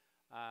things.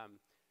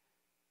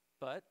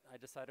 But I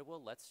decided,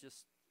 well, let's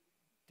just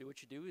do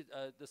what you do.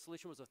 The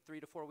solution was a 3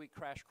 to 4 week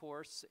crash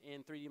course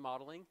in 3D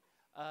modeling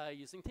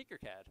using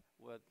Tinkercad,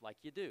 like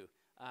you do.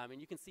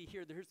 And you can see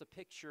here, here's a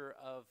picture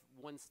of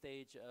one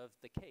stage of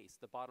the case,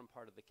 the bottom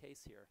part of the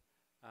case here.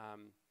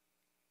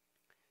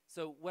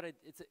 So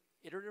it's an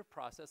iterative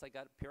process. I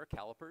got a pair of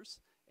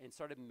calipers and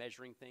started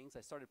measuring things.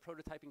 I started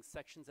prototyping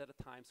sections at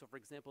a time. So for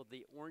example,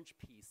 the orange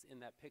piece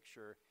in that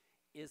picture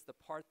is the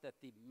part that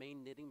the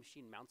main knitting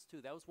machine mounts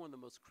to. That was one of the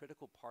most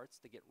critical parts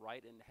to get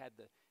right and had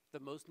the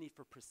most need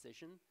for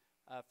precision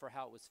for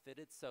how it was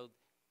fitted. So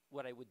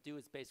what I would do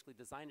is basically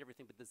design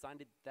everything, but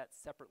designed that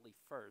separately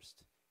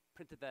first,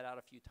 printed that out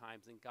a few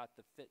times and got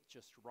the fit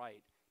just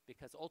right,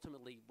 because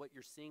ultimately what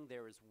you're seeing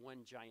there is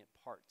one giant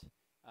part.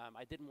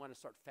 I didn't want to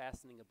start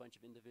fastening a bunch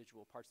of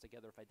individual parts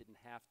together if I didn't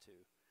have to.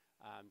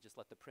 Just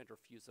let the printer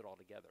fuse it all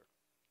together.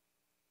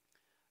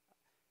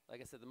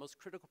 Like I said, the most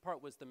critical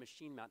part was the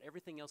machine mount.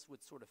 Everything else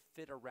would sort of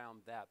fit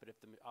around that, but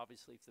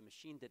obviously if the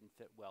machine didn't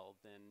fit well,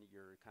 then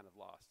you're kind of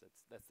lost.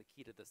 That's the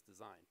key to this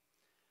design.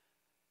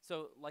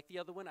 So like the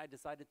other one, I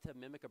decided to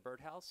mimic a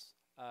birdhouse.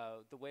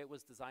 The way it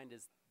was designed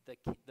is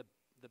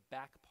the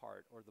back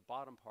part, or the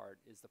bottom part,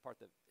 is the part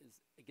that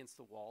is against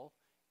the wall.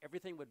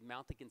 Everything would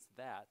mount against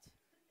that,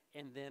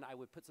 and then I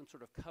would put some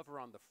sort of cover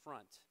on the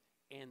front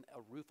and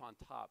a roof on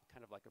top,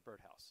 kind of like a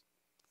birdhouse,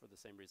 for the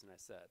same reason I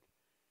said.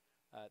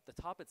 The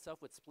top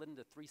itself would split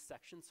into 3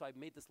 sections, so I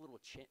made this little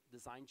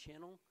design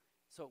channel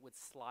so it would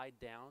slide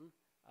down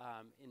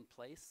in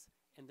place,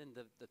 and then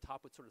the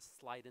top would sort of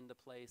slide into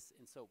place,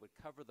 and so it would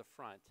cover the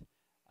front,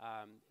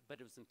 but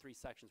it was in 3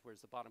 sections,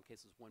 whereas the bottom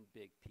case was one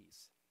big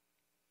piece.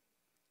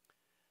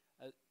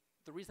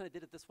 The reason I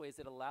did it this way is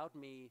it allowed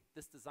me,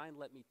 this design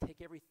let me take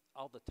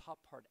all the top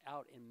part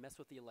out and mess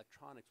with the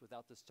electronics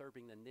without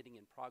disturbing the knitting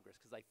in progress,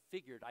 because I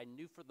figured, I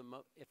knew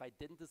if I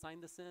didn't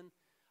design this in,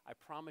 I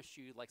promise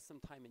you, like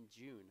sometime in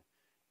June,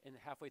 and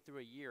halfway through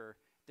a year,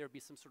 there would be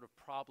some sort of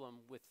problem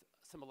with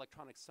some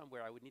electronics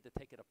somewhere. I would need to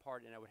take it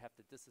apart, and I would have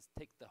to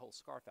take the whole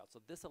scarf out. So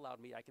this allowed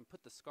me, I can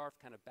put the scarf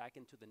kind of back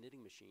into the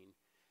knitting machine,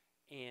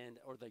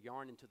 or the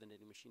yarn into the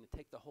knitting machine, and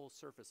take the whole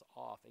surface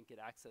off and get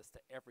access to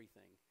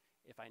everything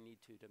if I need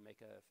to make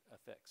a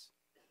fix.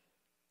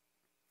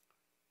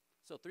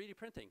 So 3D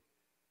printing.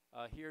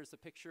 Here's a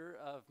picture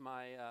of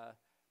my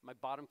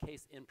bottom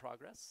case in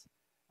progress.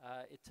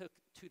 It took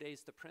 2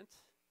 days to print.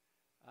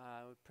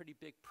 Pretty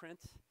big print.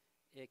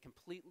 It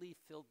completely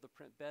filled the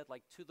print bed,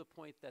 like to the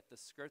point that the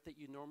skirt that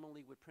you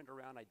normally would print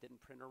around, I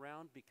didn't print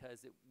around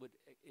because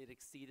it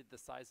exceeded the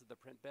size of the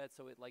print bed,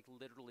 so it like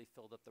literally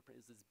filled up the print.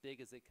 It was as big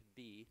as it could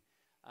be,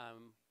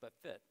 but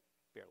fit,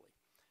 barely.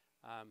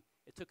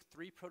 It took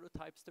 3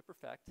 prototypes to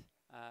perfect,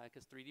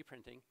 because 3D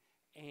printing,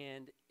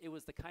 and it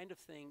was the kind of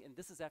thing, and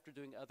this is after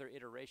doing other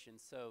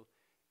iterations, so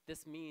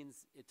this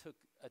means it took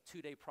a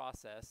 2-day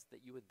process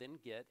that you would then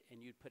get,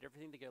 and you'd put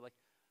everything together like,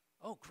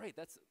 oh great,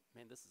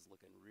 man, this is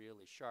looking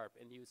really sharp,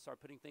 and you would start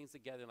putting things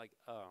together like,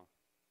 oh,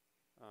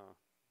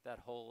 that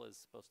hole is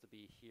supposed to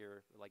be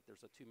here, like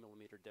there's a 2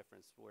 millimeter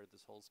difference where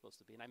this hole is supposed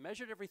to be, and I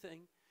measured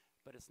everything,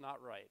 but it's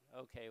not right.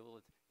 Okay, well,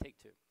 take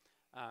 2.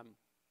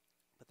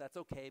 But that's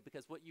okay,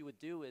 because what you would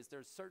do is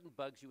there's certain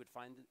bugs you would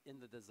find in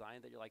the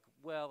design that you're like,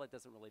 well, it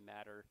doesn't really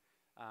matter.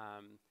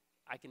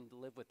 I can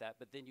live with that.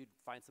 But then you'd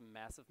find some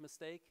massive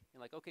mistake, and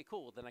like, okay,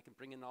 cool, then I can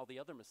bring in all the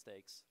other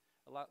mistakes,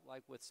 a lot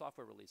like with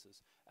software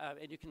releases.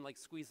 And you can like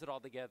squeeze it all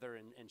together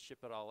and ship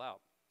it all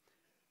out.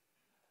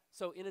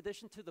 So in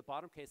addition to the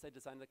bottom case, I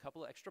designed a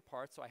couple of extra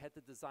parts. So I had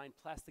to design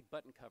plastic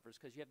button covers,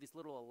 because you have these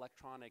little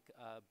electronic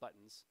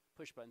buttons,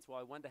 push buttons. Well,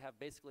 I wanted to have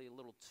basically a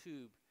little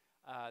tube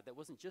that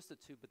wasn't just a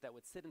tube, but that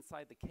would sit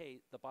inside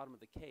the bottom of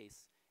the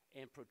case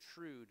and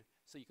protrude,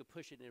 so you could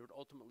push it and it would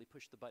ultimately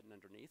push the button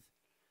underneath.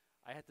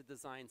 I had to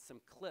design some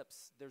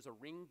clips. There's a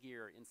ring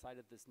gear inside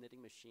of this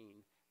knitting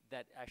machine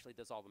that actually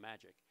does all the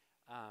magic.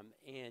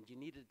 And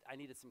I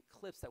needed some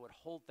clips that would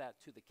hold that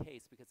to the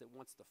case because it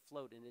wants to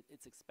float, and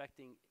it's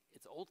expecting,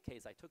 its old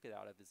case I took it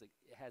out of, it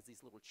has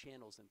these little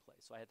channels in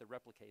place. So I had to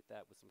replicate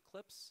that with some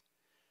clips,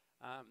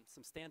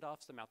 some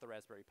standoffs to mount the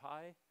Raspberry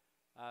Pi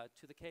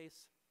to the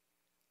case.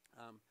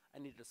 I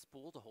needed a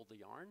spool to hold the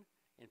yarn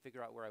and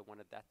figure out where I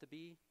wanted that to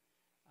be.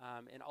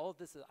 And all of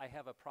this, I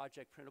have a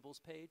project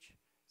printables page.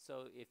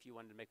 So if you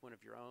wanted to make one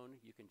of your own,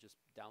 you can just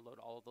download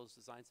all of those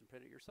designs and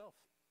print it yourself.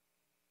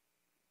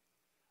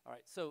 All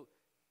right, so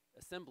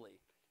assembly.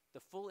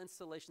 The full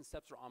installation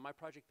steps are on my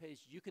project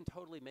page. You can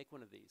totally make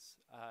one of these.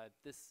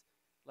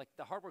 Like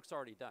the hard work's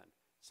already done.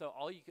 So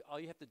all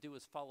you have to do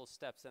is follow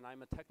steps, and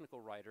I'm a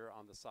technical writer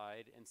on the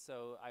side, and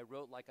so I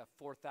wrote like a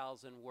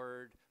 4,000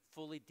 word,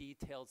 fully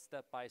detailed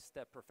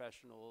step-by-step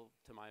professional,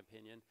 to my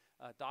opinion,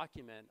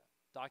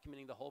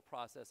 documenting the whole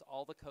process,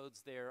 all the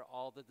code's there,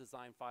 all the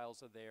design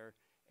files are there,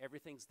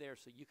 everything's there,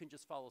 so you can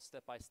just follow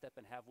step by step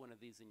and have one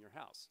of these in your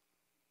house.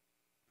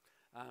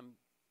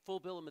 Full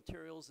bill of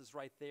materials is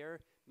right there.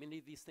 Many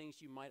of these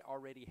things you might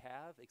already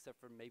have, except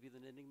for maybe the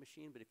knitting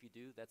machine, but if you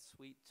do, that's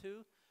sweet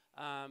too.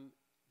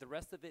 The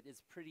rest of it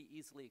is pretty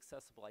easily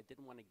accessible. I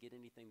didn't want to get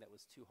anything that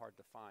was too hard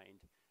to find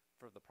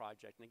for the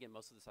project, and again,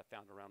 most of this I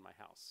found around my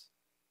house.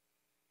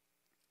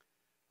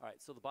 All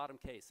right, so the bottom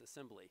case,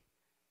 assembly.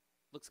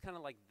 Looks kind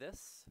of like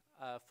this,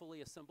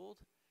 fully assembled.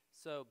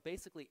 So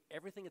basically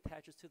everything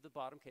attaches to the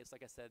bottom case,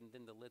 like I said, and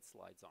then the lid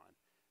slides on.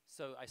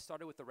 So I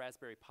started with the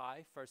Raspberry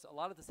Pi first. A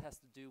lot of this has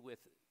to do with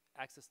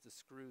access to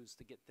screws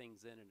to get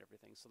things in and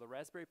everything. So the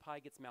Raspberry Pi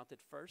gets mounted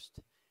first,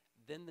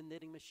 then the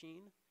knitting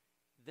machine,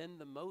 then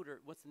the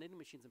motor. Once the knitting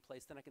machine's in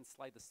place, then I can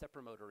slide the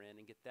stepper motor in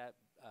and get that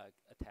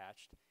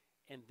attached.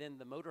 And then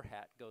the motor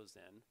hat goes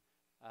in,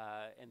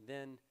 and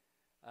then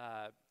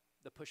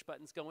the push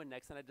buttons go in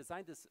next. And I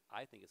designed this,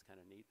 I think it's kind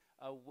of neat,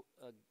 a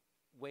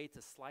way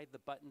to slide the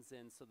buttons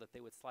in so that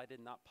they would slide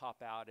in, not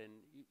pop out. And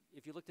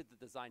if you looked at the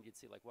design, you'd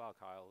see like, wow,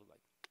 Kyle,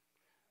 like,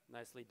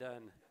 nicely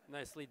done,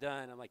 nicely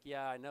done. I'm like,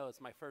 yeah, I know, it's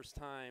my first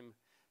time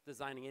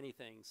designing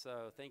anything,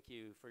 so thank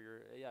you for your,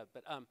 yeah.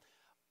 But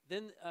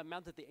then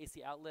mounted the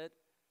AC outlet,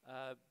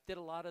 did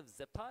a lot of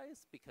zip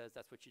ties, because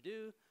that's what you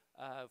do.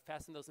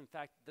 Fasten those. In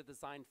fact, the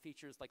design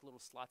features like little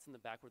slots in the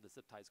back where the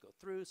zip ties go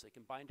through, so you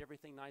can bind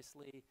everything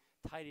nicely.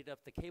 Tidied up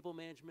the cable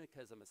management,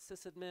 because I'm a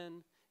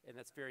sysadmin, and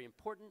that's very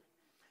important.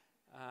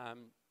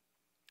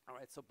 All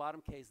right, so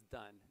bottom case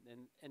done.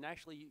 And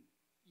actually,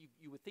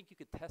 you would think you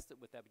could test it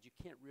with that, but you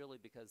can't really,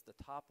 because the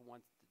top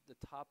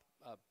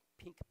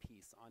pink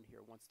piece on here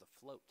wants to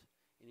float.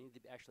 And you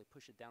need to actually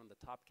push it down.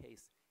 The top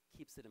case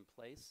keeps it in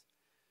place.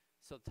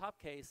 So the top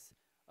case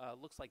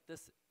looks like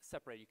this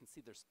separated. You can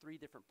see there's 3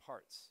 different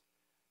parts.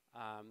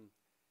 I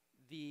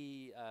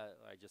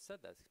just said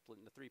that, split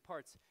into 3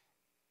 parts.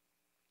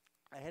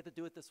 I had to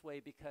do it this way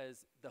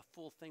because the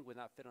full thing would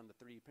not fit on the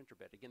 3D printer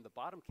bed. Again, the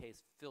bottom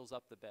case fills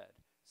up the bed.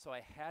 So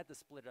I had to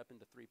split it up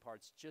into 3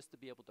 parts just to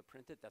be able to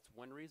print it. That's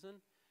one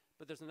reason.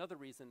 But there's another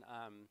reason.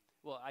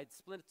 Well, I'd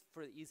split it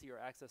for easier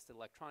access to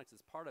electronics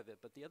as part of it.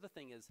 But the other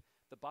thing is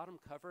the bottom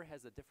cover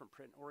has a different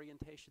print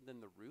orientation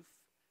than the roof.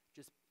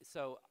 Just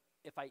so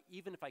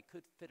even if I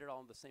could fit it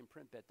all in the same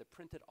print bed, to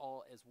print it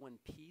all as one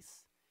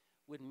piece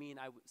would mean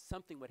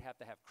something would have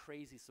to have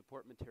crazy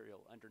support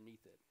material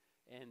underneath it.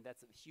 And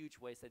that's a huge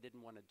waste. I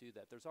didn't want to do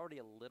that. There's already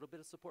a little bit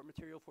of support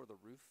material for the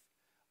roof.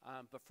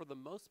 But for the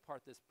most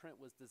part, this print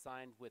was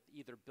designed with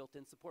either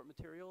built-in support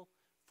material.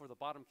 For the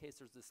bottom case,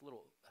 there's this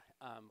little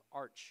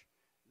arch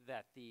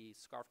that the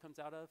scarf comes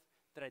out of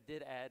that I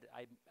did add.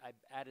 I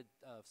added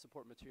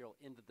support material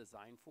in the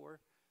design for.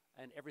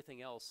 And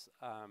everything else,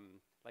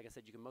 like I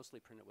said, you can mostly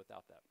print it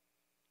without that.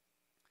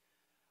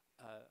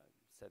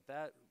 Said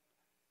that.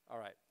 All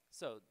right.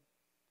 So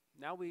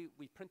now we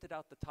printed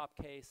out the top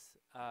case.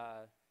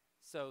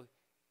 So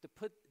to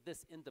put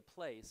this into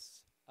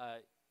place,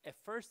 at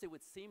first it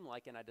would seem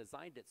like, and I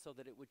designed it so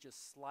that it would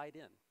just slide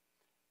in.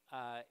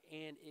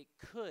 And it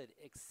could,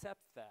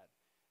 except that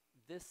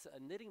this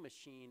knitting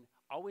machine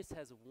always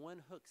has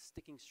one hook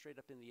sticking straight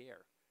up in the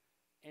air.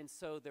 And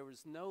so there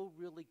was no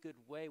really good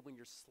way when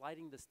you're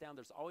sliding this down.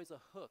 There's always a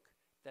hook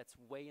that's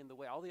way in the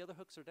way. All the other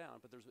hooks are down,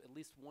 but there's at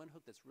least one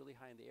hook that's really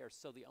high in the air.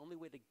 So the only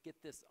way to get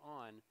this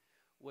on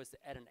was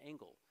at an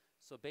angle.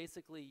 So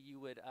basically, you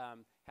would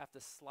have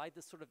to slide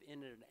this sort of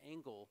in at an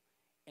angle,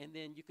 and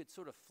then you could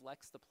sort of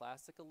flex the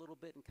plastic a little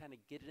bit and kind of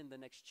get it in the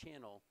next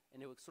channel,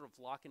 and it would sort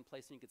of lock in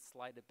place, and you could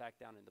slide it back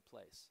down into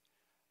place.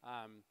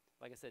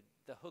 Like I said,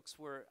 the hooks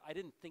were, I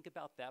didn't think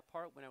about that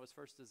part when I was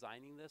first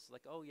designing this.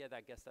 Like, oh yeah, I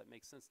guess that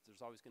makes sense.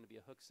 There's always going to be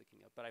a hook sticking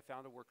up. But I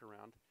found a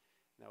workaround,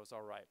 and that was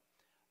all right.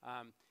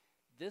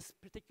 This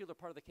particular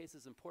part of the case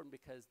is important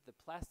because the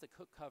plastic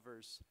hook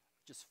covers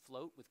just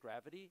float with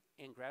gravity,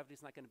 and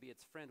gravity's not going to be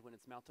its friend when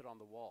it's mounted on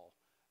the wall.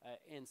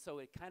 And so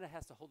it kind of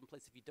has to hold in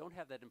place. If you don't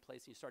have that in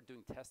place and you start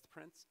doing test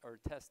prints or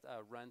test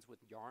runs with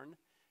yarn,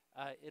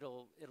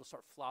 it'll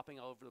start flopping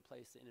all over the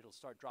place, and it'll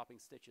start dropping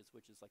stitches,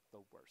 which is like the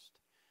worst.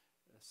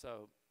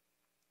 So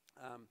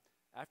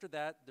after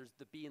that, there's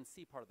the B and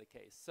C part of the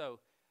case. So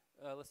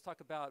let's talk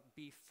about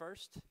B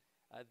first.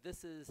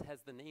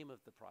 Has the name of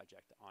the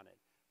project on it,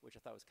 which I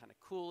thought was kind of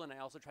cool. And I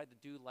also tried to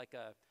do like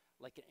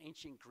an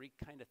ancient Greek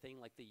kind of thing,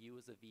 like the U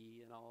is a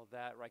V and all of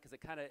that, right? Because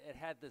it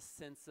had this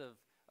sense of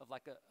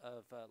like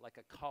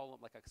a column,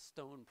 like a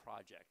stone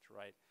project,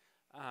 right?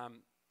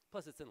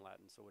 Plus it's in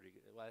Latin, so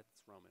well,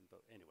 it's Roman,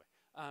 but anyway.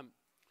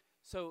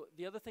 So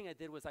the other thing I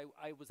did was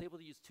I was able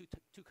to use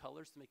two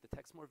colors to make the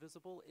text more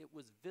visible. It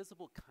was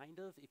visible kind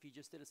of if you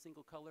just did a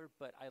single color,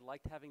 but I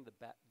liked having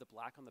the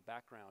black on the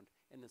background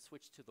and then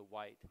switch to the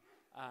white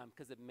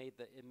because it made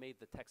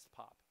the text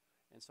pop.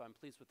 And so I'm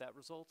pleased with that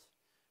result.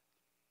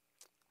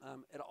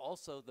 And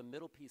also the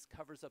middle piece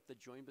covers up the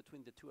join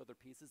between the two other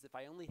pieces. If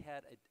I only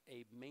had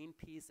a main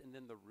piece and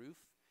then the roof,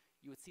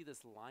 you would see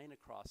this line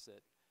across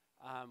it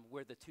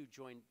where the two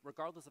join.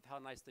 Regardless of how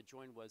nice the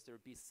join was, there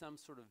would be some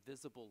sort of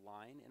visible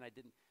line, and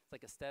it's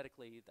like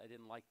aesthetically, I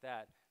didn't like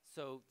that.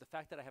 So the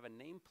fact that I have a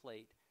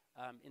nameplate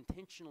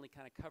intentionally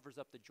kind of covers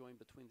up the join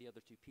between the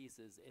other two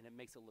pieces, and it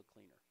makes it look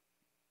cleaner.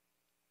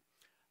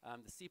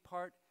 The C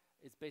part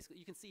is basically,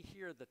 you can see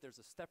here that there's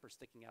a stepper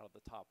sticking out of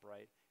the top,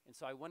 right? And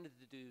so I wanted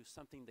to do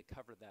something to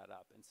cover that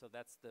up. And so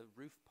that's the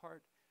roof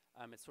part.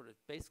 It sort of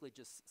basically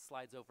just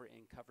slides over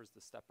and covers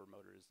the stepper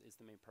motor is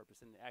the main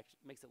purpose. And it actually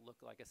makes it look,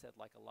 like I said,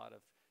 like a lot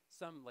of,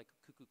 some like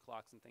cuckoo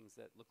clocks and things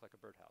that look like a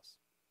birdhouse.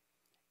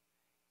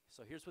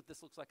 So here's what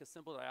this looks like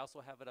assembled. I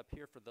also have it up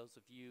here for those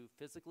of you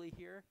physically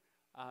here.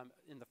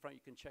 In the front,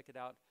 you can check it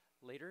out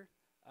later.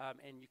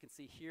 And you can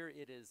see here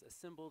it is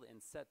assembled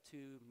and set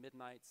to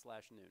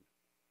midnight/noon.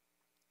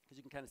 Because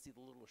you can kind of see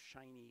the little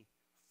shiny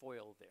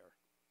foil there.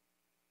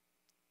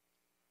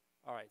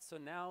 All right, so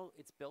now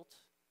it's built.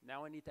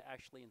 Now I need to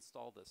actually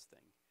install this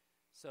thing.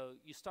 So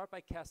you start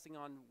by casting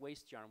on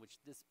waste yarn, which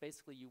this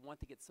basically you want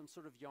to get some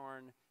sort of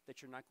yarn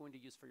that you're not going to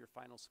use for your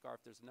final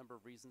scarf. There's a number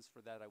of reasons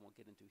for that I won't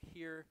get into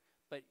here,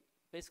 but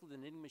basically the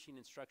knitting machine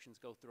instructions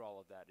go through all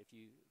of that. If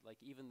you, like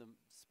even the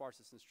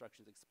sparsest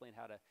instructions explain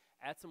how to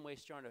add some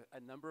waste yarn, a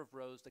number of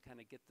rows to kind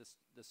of get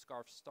the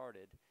scarf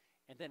started,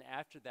 and then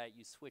after that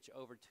you switch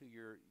over to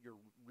your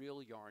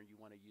real yarn you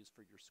want to use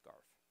for your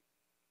scarf.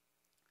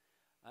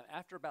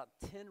 After about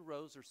 10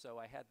 rows or so,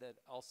 I had that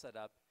all set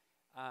up,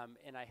 and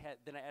then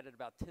I added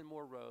about 10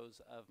 more rows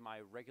of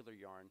my regular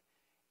yarn,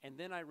 and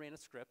then I ran a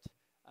script,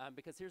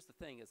 because here's the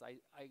thing, is I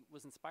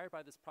was inspired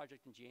by this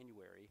project in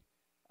January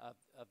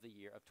of the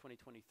year, of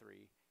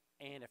 2023,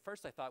 and at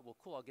first I thought, well,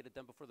 cool, I'll get it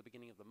done before the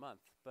beginning of the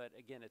month, but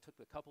again, it took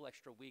a couple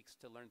extra weeks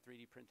to learn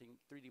 3D printing,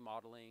 3D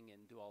modeling,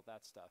 and do all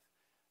that stuff.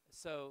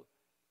 So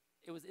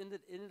it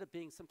ended up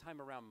being sometime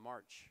around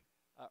March,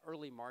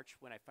 early March,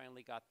 when I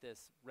finally got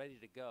this ready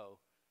to go.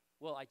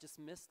 Well, I just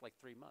missed like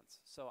 3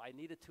 months. So I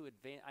needed to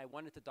advance, I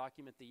wanted to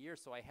document the year,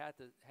 so I had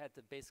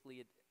to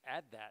basically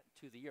add that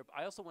to the year.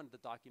 I also wanted to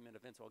document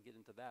events, so I'll get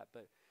into that.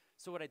 But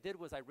so what I did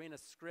was I ran a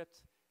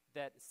script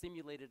that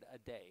simulated a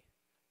day.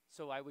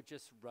 So I would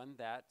just run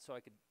that so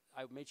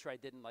I made sure I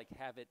didn't like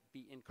have it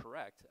be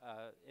incorrect.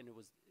 And it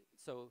was,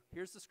 so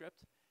here's the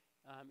script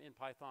in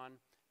Python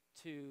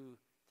to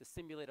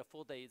simulate a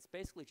full day. It's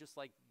basically just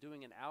like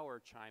doing an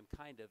hour chime,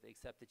 kind of,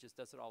 except it just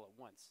does it all at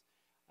once.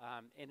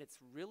 And it's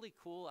really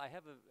cool. I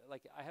have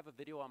a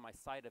video on my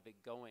site of it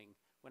going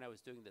when I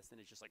was doing this, and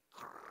it's just like,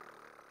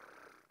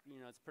 you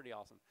know, it's pretty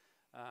awesome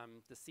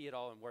to see it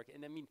all in work.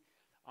 And I mean,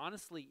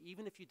 honestly,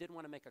 even if you didn't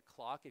want to make a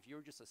clock, if you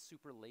were just a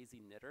super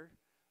lazy knitter,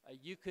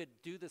 you could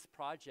do this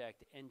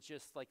project and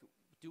just like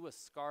do a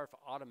scarf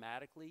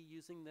automatically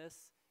using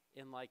this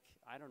in like,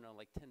 I don't know,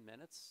 like 10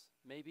 minutes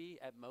maybe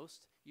at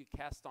most. You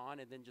cast on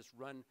and then just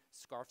run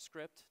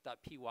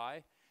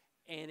scarfscript.py.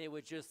 And it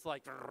would just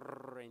like,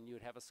 and you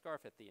would have a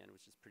scarf at the end,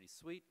 which is pretty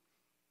sweet.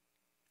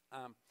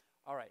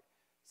 All right,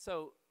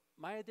 so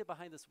my idea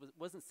behind this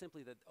wasn't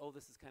simply that, oh,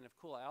 this is kind of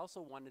cool. I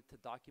also wanted to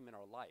document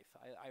our life.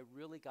 I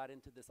really got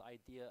into this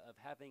idea of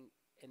having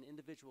an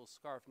individual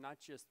scarf not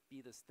just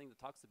be this thing that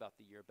talks about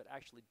the year, but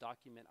actually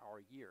document our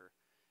year.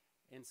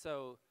 And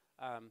so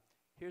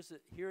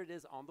here it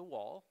is on the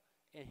wall,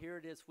 and here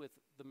it is with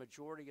the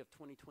majority of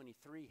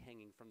 2023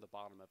 hanging from the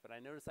bottom of it. I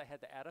noticed I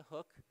had to add a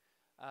hook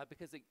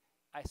because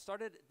I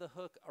started the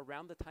hook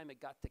around the time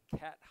it got to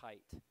cat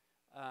height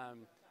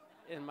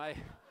in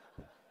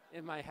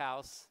my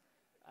house,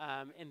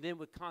 and then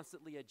would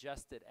constantly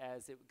adjust it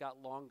as it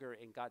got longer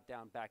and got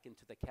down back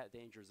into the cat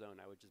danger zone.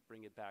 I would just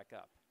bring it back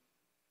up.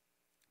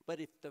 But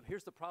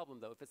here's the problem,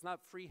 though. If it's not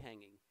free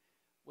hanging,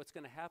 what's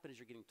going to happen is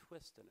you're getting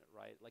twists in it,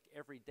 right? Like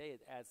every day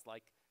it adds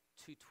like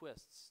 2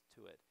 twists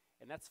to it.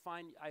 And that's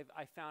fine.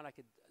 I found I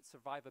could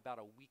survive about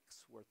a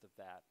week's worth of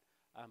that.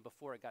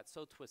 Before it got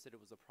so twisted, it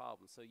was a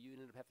problem. So you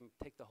ended up having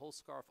to take the whole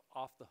scarf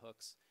off the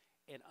hooks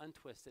and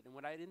untwist it. And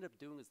what I ended up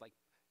doing is like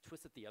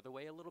twist it the other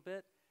way a little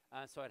bit,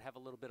 so I'd have a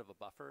little bit of a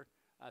buffer,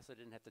 so I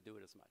didn't have to do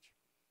it as much.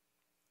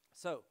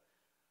 So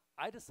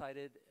I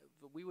decided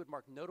that we would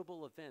mark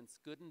notable events,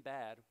 good and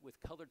bad, with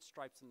colored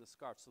stripes in the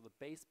scarf. So the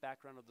base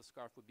background of the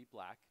scarf would be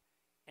black,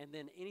 and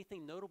then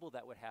anything notable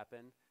that would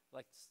happen,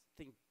 like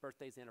think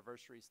birthdays,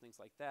 anniversaries, things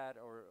like that,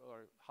 or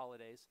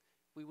holidays,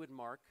 we would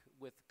mark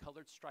with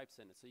colored stripes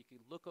in it. So you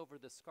could look over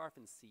the scarf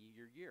and see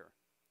your year.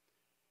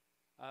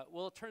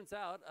 Well, it turns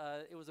out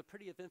it was a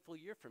pretty eventful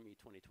year for me,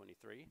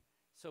 2023.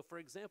 So for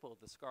example,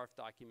 the scarf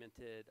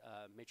documented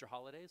major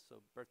holidays,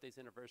 so birthdays,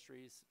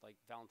 anniversaries, like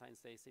Valentine's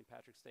Day, St.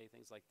 Patrick's Day,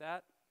 things like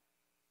that.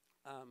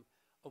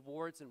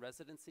 Awards and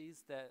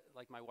residencies that,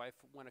 like my wife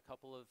won a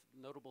couple of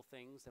notable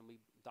things, and we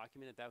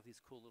documented that with these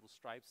cool little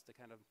stripes to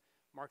kind of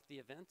mark the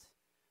event.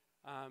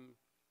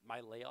 My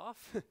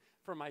layoff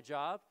from my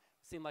job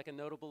seemed like a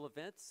notable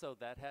event, so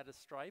that had a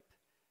stripe.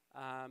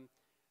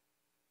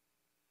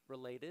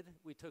 Related,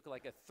 we took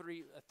like a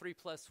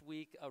three-plus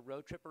week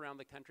road trip around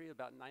the country,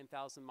 about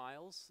 9,000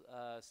 miles,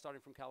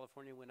 starting from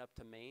California, went up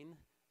to Maine,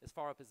 as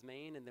far up as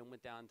Maine, and then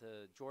went down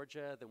to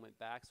Georgia, then went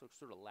back, so it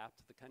sort of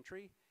lapped the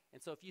country.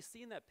 And so if you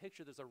see in that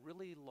picture, there's a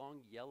really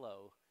long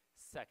yellow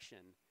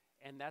section,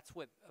 and that's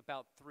what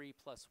about 3+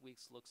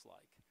 weeks looks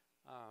like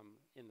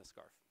in the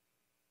scarf.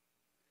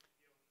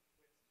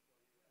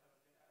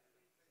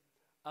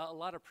 A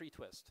lot of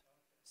pre-twist.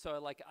 So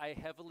like I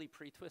heavily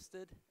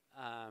pre-twisted,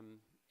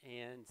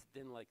 and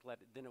then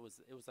then it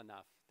was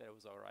enough that it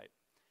was all right.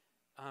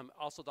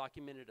 Also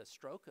documented a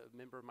stroke. A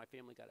member of my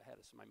family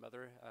my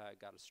mother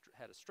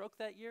had a stroke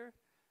that year,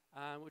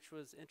 which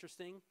was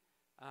interesting.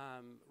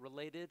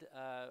 Related,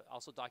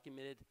 also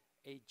documented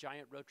a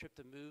giant road trip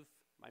to move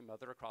my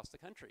mother across the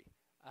country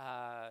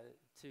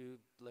to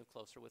live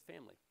closer with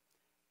family.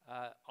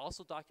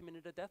 Also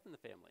documented a death in the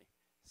family.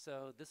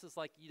 So this is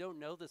like, you don't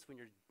know this when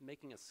you're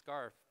making a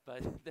scarf,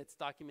 but that's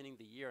documenting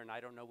the year, and I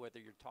don't know whether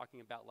you're talking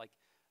about like,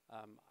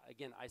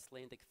 again,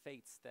 Icelandic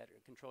fates that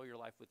control your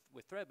life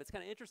with thread, but it's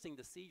kind of interesting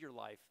to see your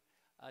life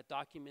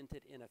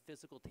documented in a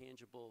physical,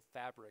 tangible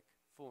fabric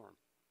form.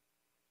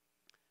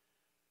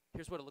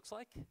 Here's what it looks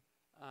like.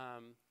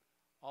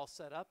 All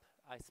set up.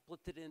 I split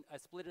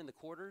it in the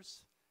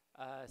quarters,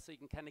 so you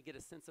can kind of get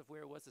a sense of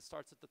where it was. It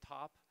starts at the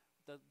top.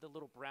 The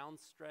little brown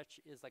stretch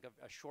is like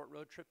a short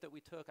road trip that we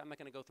took. I'm not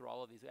going to go through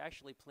all of these. We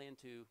actually plan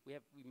to.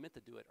 We meant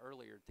to do it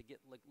earlier to get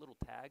like little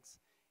tags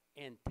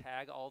and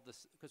tag all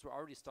this, because we're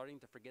already starting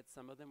to forget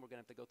some of them. We're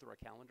going to have to go through our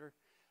calendar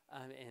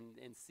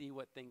and see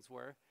what things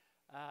were.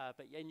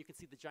 But yeah, and you can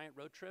see the giant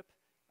road trip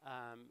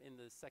in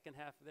the second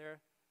half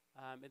there.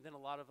 And then a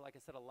lot of, like I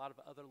said, a lot of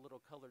other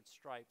little colored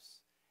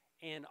stripes.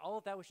 And all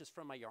of that was just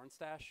from my yarn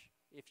stash.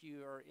 If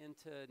you are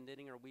into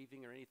knitting or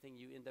weaving or anything,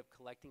 you end up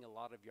collecting a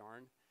lot of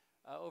yarn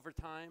over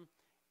time.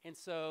 And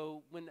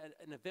so when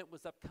an event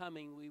was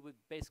upcoming,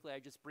 I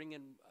just bring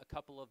in a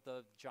couple of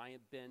the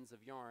giant bins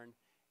of yarn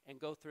and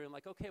go through and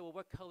like, okay, well,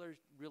 what color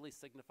really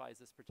signifies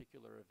this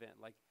particular event?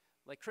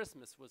 Like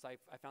Christmas was, I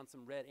found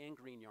some red and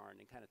green yarn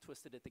and kind of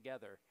twisted it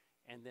together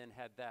and then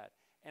had that.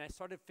 And I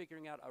started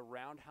figuring out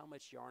around how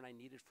much yarn I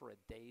needed for a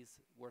day's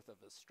worth of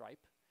a stripe.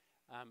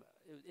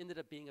 It ended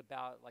up being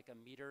about like a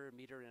meter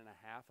and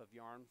a half of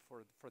yarn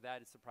for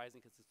that. It's surprising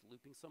because it's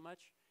looping so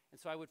much. And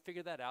so I would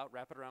figure that out,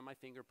 wrap it around my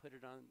finger, put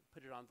it on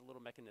the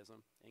little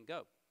mechanism, and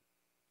go.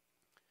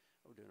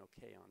 We're doing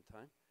okay on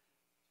time.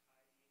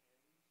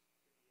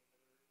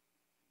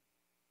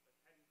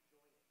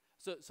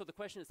 So the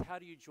question is, how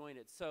do you join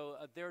it? So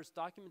there's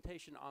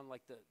documentation on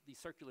like the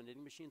circular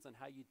knitting machines on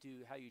how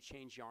you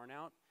change yarn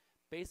out.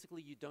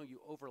 Basically, you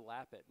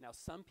overlap it. Now,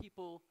 some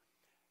people,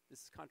 this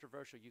is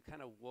controversial, you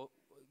kind of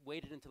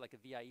wade it into like a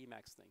VIE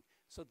max thing.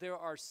 So there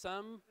are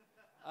some,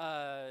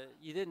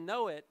 you didn't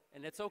know it,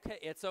 and it's okay,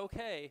 it's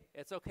okay,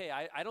 it's okay.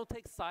 I don't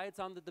take sides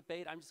on the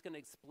debate, I'm just gonna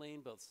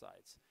explain both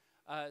sides.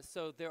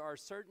 So there are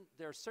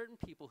certain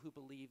people who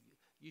believe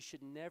you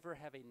should never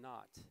have a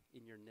knot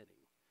in your knitting.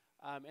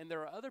 And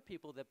there are other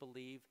people that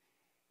believe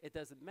it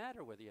doesn't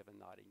matter whether you have a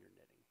knot in your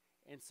knitting.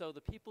 And so the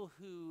people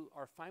who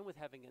are fine with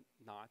having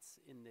knots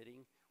in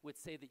knitting would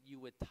say that you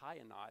would tie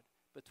a knot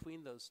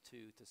between those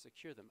two to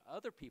secure them.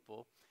 Other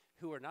people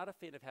who are not a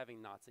fan of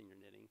having knots in your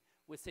knitting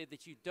would say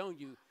that you don't.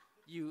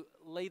 You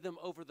lay them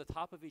over the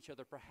top of each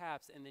other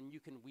perhaps, and then you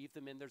can weave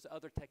them in. There's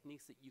other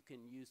techniques that you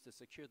can use to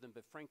secure them,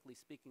 but frankly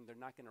speaking, they're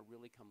not going to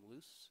really come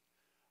loose.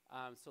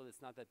 So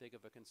it's not that big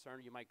of a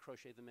concern. You might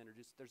crochet them in, or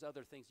there's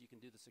other things you can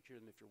do to secure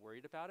them if you're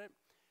worried about it.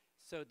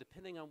 So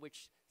depending on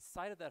which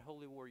side of that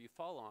holy war you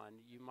fall on,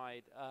 you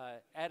might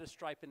add a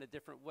stripe in a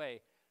different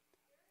way.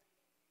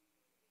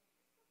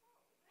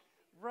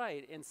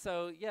 Right, and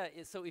so, yeah,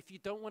 so if you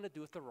don't want to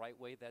do it the right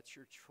way, that's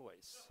your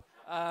choice.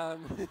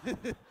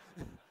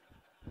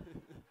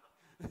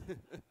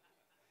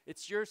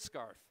 It's your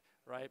scarf,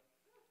 right?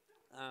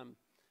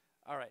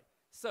 All right,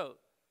 so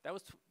that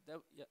was,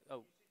 yeah,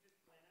 oh.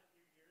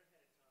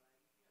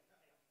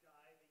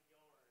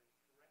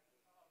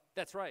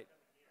 That's right.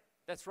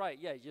 That's right.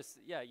 Yeah, you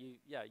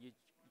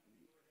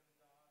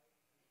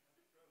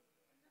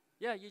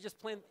just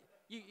plan.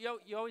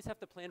 You always have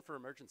to plan for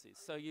emergencies.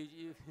 So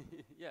you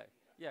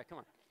yeah. Come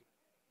on.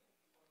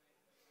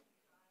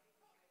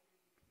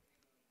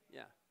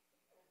 Yeah.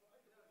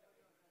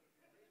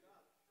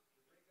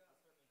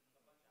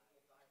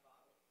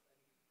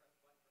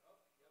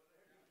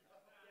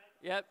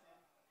 Yep.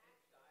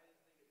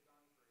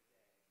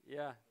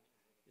 Yeah.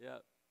 Yeah.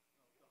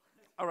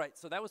 All right,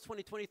 so that was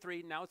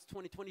 2023. Now it's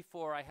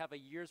 2024. I have a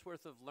year's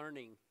worth of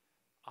learning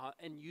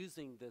and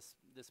using this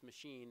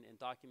machine and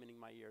documenting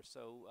my year.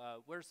 So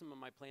what are some of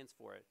my plans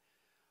for it?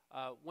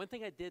 One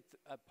thing I did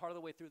part of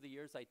the way through the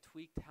years, I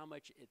tweaked how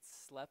much it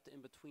slept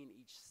in between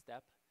each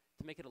step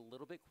to make it a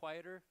little bit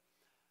quieter.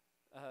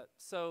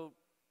 So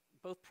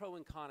both pro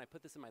and con, I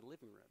put this in my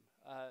living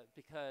room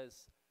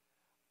because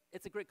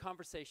it's a great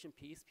conversation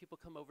piece. People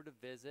come over to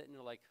visit and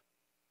they're like,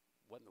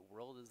 what in the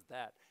world is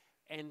that?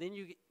 And then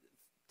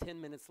 10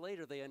 minutes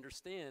later, they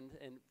understand,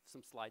 and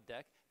some slide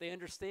deck, they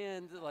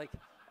understand like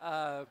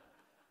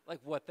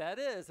what that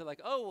is. They're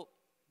like, oh,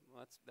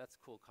 well, that's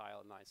cool,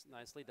 Kyle.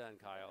 Nicely done,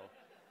 Kyle.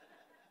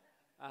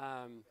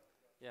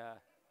 Yeah.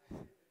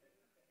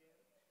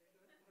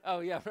 Oh,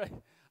 yeah, right.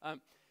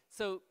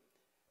 So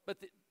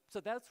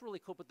that's really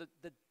cool. But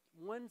the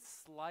one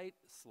slight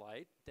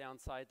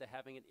downside to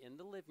having it in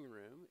the living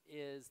room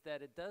is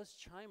that it does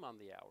chime on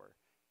the hour.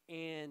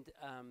 And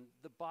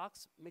the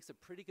box makes a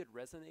pretty good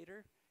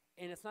resonator.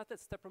 And it's not that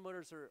stepper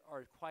motors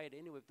are quiet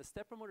anyway. The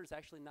stepper motor is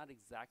actually not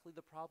exactly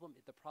the problem.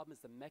 The problem is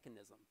the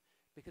mechanism,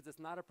 because it's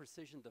not a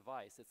precision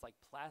device. It's like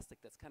plastic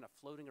that's kind of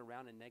floating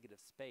around in negative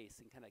space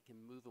and kind of can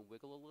move and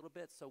wiggle a little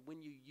bit. So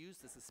when you use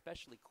this,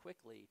 especially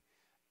quickly,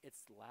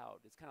 it's loud.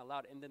 It's kind of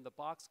loud. And then the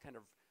box kind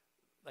of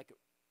like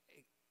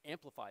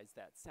amplifies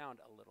that sound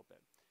a little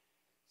bit.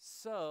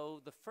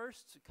 So the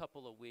first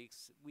couple of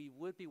weeks, we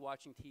would be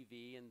watching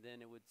TV, and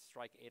then it would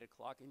strike 8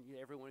 o'clock, and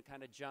everyone would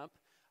kind of jump.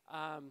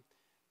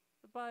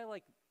 But by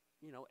like,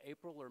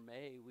 April or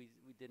May, we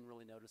didn't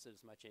really notice it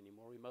as much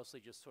anymore. We mostly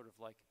just sort of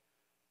like,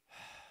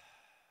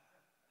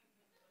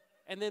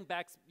 and then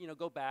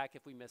go back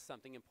if we missed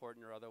something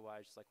important or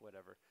otherwise, just like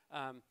whatever.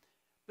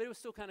 But it was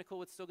still kind of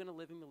cool. It's still going to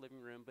live in the living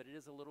room, but it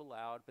is a little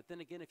loud. But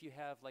then again, if you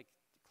have like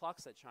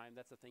clocks that chime,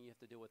 that's the thing you have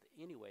to deal with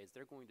anyways.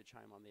 They're going to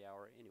chime on the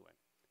hour anyway.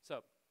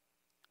 So,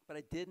 but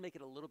I did make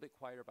it a little bit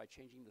quieter by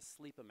changing the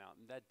sleep amount,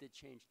 and that did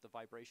change the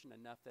vibration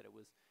enough that it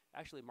was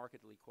actually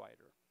markedly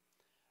quieter.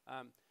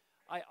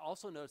 I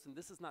also noticed, and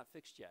this is not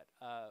fixed yet,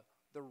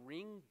 the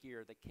ring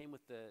gear that came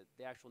with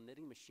the actual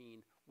knitting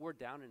machine wore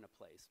down in a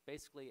place.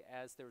 Basically,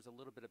 as there was a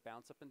little bit of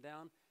bounce up and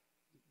down,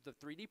 the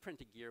 3D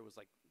printed gear was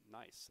like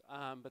nice.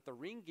 But the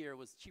ring gear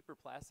was cheaper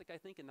plastic, I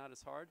think, and not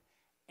as hard.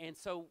 And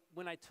so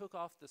when I took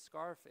off the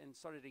scarf and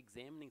started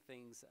examining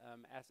things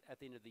at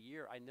the end of the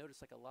year, I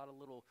noticed like a lot of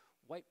little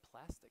white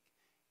plastic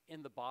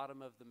in the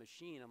bottom of the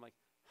machine. I'm like,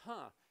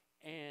 huh.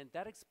 And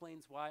that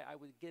explains why I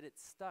would get it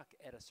stuck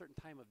at a certain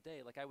time of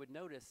day. Like I would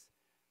notice,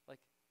 like,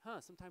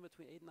 sometime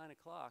between 8 and 9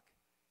 o'clock,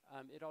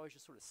 it always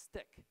just sort of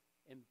stick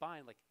and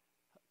bind. Like,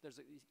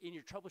 and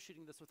you're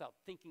troubleshooting this without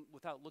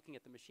looking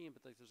at the machine,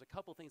 but there's a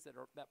couple things that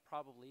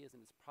probably is,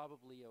 and it's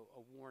probably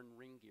a worn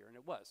ring gear, and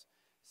it was.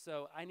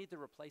 So I need to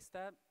replace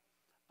that.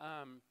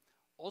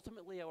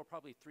 Ultimately, I will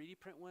probably 3D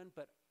print one,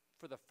 but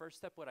for the first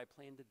step, what I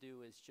plan to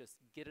do is just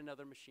get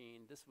another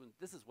machine.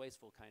 This is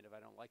wasteful, kind of. I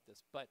don't like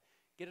this, but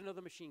get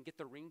another machine, get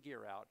the ring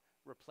gear out,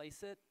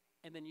 replace it,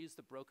 and then use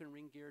the broken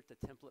ring gear to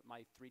template my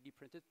 3D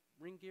printed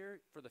ring gear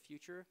for the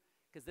future,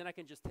 because then I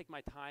can just take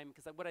my time,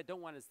 because what I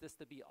don't want is this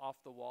to be off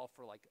the wall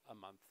for like a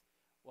month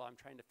while I'm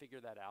trying to figure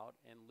that out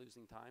and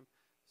losing time.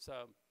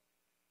 So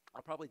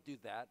I'll probably do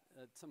that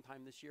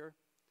sometime this year.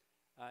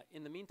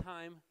 In the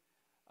meantime,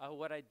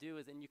 what I do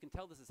is, and you can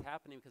tell this is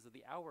happening because of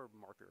the hour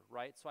marker,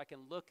 right? So I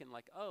can look and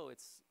like, oh,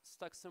 it's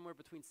stuck somewhere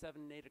between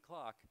 7 and 8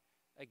 o'clock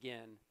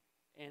again,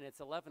 and it's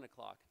 11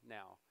 o'clock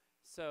now.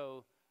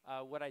 So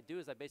what I do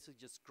is I basically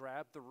just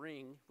grab the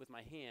ring with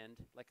my hand,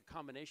 like a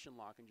combination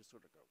lock, and just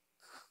sort of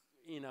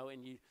go,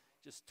 and you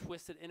just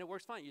twist it, and it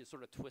works fine. You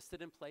sort of twist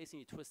it in place, and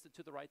you twist it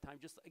to the right time.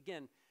 Just,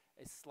 again,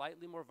 a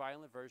slightly more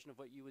violent version of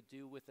what you would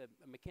do with a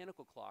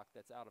mechanical clock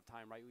that's out of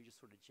time, right? We just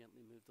sort of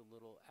gently move the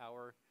little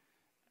hour,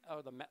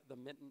 or the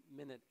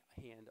minute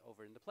hand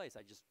over into place.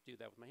 I just do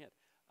that with my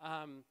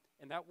hand.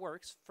 And that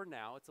works for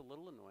now. It's a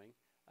little annoying,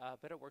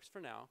 but it works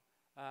for now.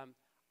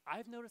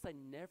 I've noticed I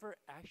never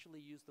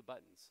actually use the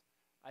buttons.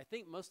 I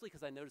think mostly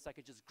because I noticed I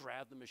could just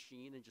grab the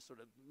machine and just sort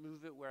of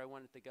move it where I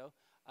want it to go.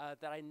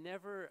 That I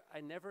never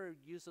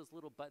use those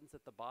little buttons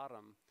at the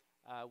bottom,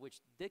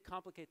 which did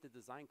complicate the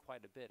design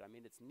quite a bit. I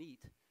mean, it's neat,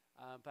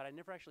 but I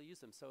never actually use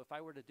them. So if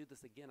I were to do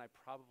this again, I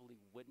probably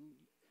wouldn't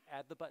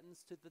add the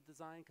buttons to the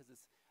design, because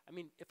it's, I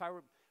mean, if I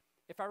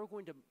were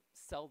going to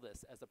sell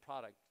this as a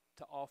product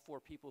to all 4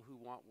 people who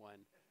want one,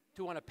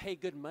 to want to pay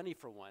good money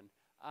for one,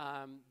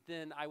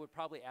 then I would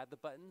probably add the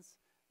buttons,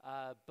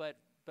 but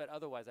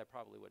otherwise I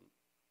probably wouldn't.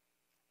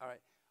 All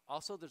right.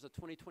 Also, there's a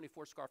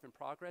 2024 scarf in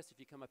progress.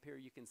 If you come up here,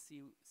 you can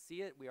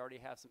see it. We already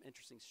have some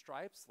interesting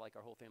stripes, like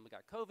our whole family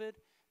got COVID.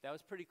 That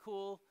was pretty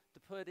cool to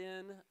put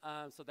in,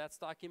 so that's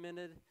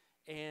documented.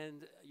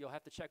 And you'll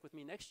have to check with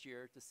me next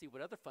year to see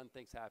what other fun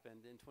things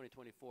happened in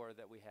 2024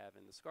 that we have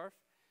in the scarf.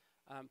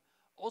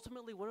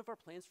 Ultimately, one of our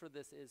plans for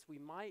this is we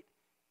might,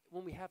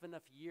 when we have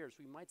enough years,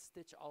 we might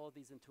stitch all of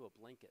these into a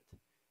blanket.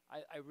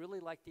 I really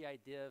like the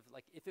idea of,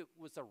 like, if it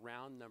was a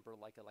round number,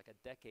 like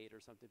a decade or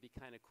something, it'd be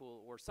kind of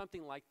cool, or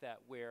something like that,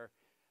 where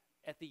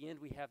at the end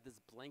we have this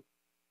blank.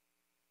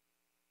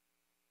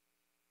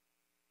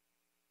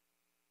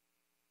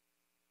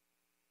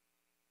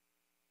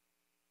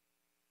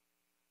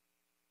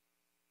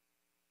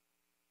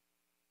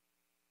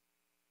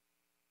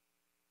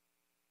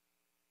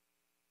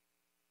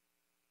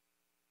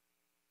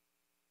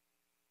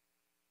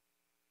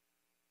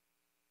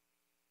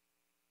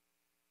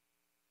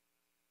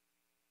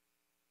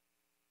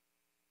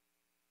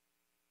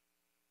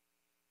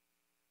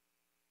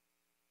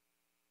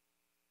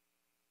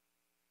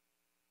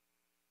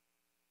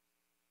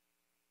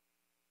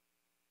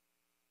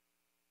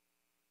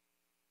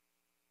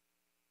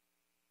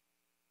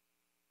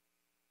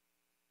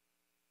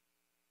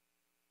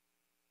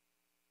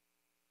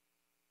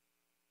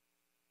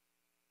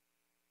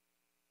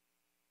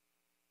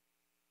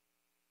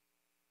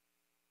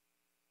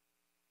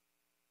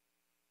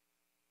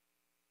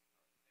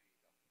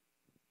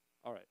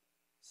 All right.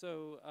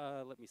 So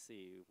let me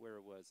see.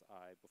 Where was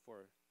I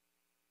before?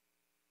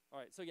 All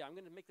right. So yeah, I'm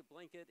going to make the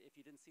blanket. If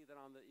you didn't see that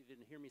on the, you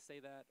didn't hear me say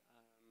that.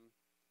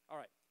 All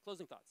right.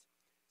 Closing thoughts.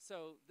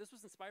 So this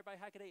was inspired by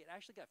Hackaday. It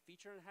actually got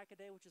featured on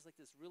Hackaday, which is like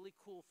this really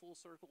cool full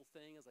circle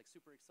thing. I was like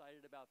super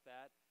excited about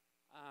that.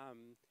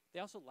 They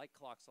also like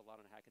clocks a lot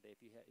on Hackaday.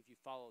 If you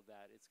follow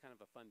that, it's kind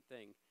of a fun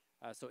thing.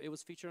 So it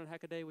was featured on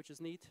Hackaday, which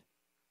is neat.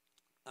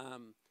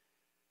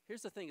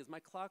 Here's the thing: is my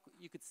clock?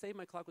 You could say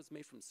my clock was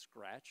made from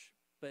scratch,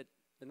 but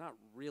they're not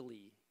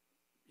really.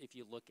 If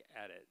you look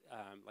at it,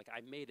 like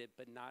I made it,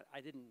 but not. I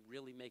didn't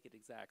really make it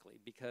exactly,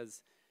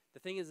 because the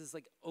thing is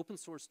like open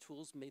source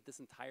tools made this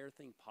entire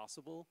thing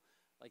possible.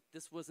 Like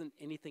this wasn't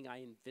anything I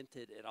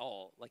invented at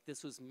all. Like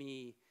this was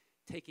me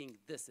taking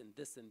this and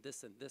this and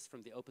this and this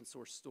from the open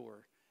source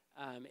store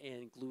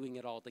and gluing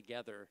it all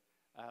together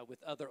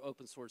with other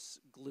open source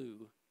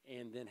glue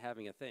and then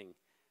having a thing.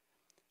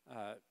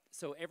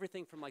 So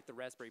everything from like the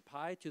Raspberry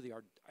Pi to the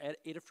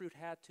Adafruit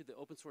hat to the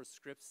open source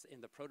scripts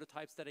and the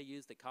prototypes that I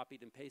used, that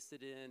copied and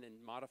pasted in and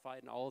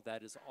modified, and all of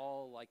that is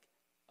all like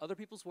other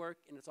people's work,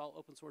 and it's all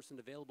open source and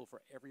available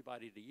for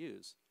everybody to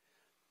use.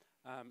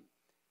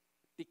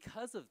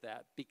 Because of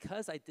that,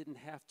 because I didn't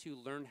have to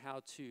learn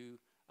how to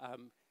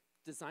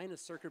design a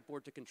circuit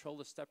board to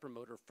control a stepper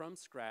motor from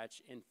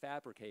scratch and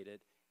fabricate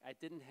it, I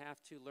didn't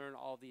have to learn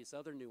all these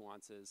other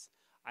nuances.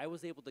 I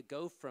was able to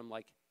go from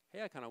like,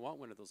 hey, I kind of want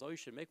one of those. Oh, you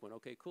should make one.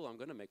 Okay, cool, I'm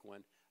going to make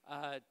one.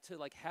 To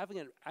like having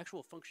an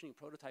actual functioning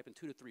prototype in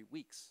 2 to 3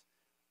 weeks,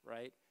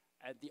 right?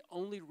 And the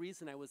only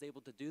reason I was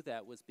able to do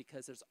that was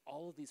because there's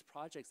all of these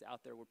projects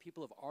out there where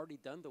people have already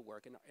done the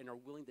work and are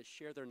willing to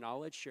share their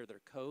knowledge, share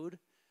their code,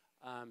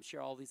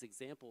 share all these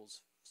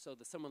examples, so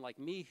that someone like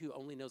me who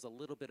only knows a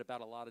little bit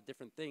about a lot of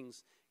different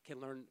things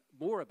can learn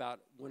more about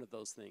one of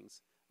those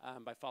things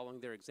by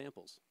following their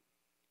examples.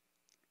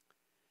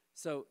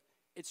 So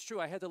it's true,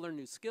 I had to learn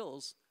new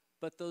skills,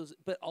 but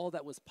all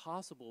that was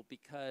possible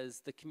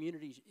because the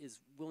community is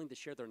willing to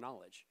share their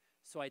knowledge.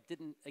 So I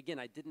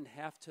didn't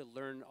have to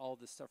learn all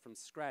this stuff from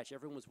scratch.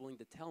 Everyone was willing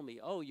to tell me,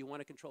 oh, you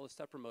want to control a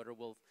stepper motor?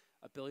 Well,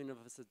 a billion of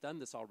us have done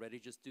this already.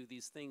 Just do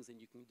these things and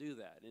you can do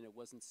that. And it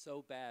wasn't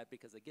so bad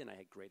because, again, I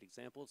had great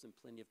examples and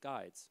plenty of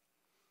guides.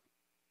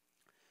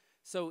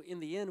 So in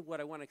the end,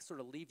 what I want to sort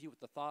of leave you with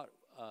the thought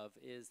of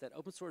is that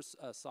open source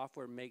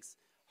software makes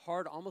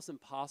hard, almost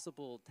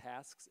impossible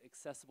tasks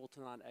accessible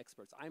to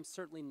non-experts. I'm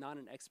certainly not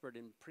an expert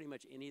in pretty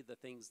much any of the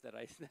things that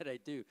I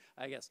do,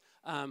 I guess.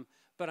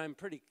 But I'm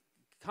pretty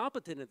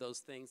competent at those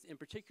things, in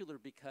particular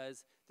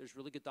because there's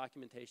really good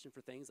documentation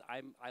for things.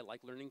 I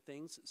like learning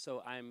things,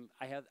 so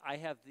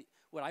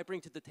what I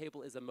bring to the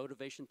table is a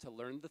motivation to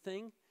learn the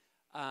thing,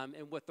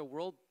 and what the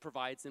world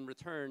provides in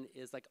return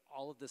is like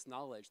all of this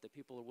knowledge that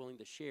people are willing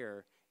to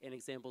share and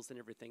examples and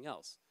everything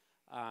else.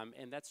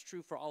 And that's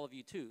true for all of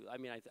you too. I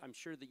mean, I'm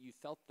sure that you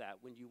felt that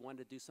when you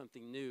wanted to do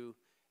something new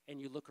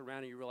and you look around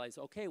and you realize,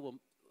 okay, well,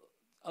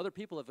 other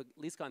people have at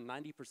least gone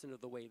 90%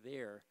 of the way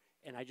there,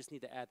 and I just need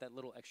to add that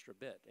little extra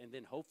bit. And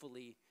then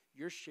hopefully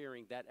you're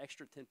sharing that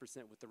extra 10%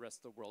 with the rest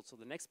of the world, so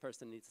the next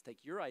person needs to take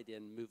your idea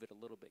and move it a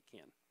little bit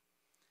can.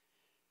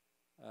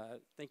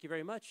 Thank you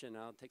very much, and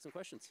I'll take some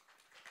questions.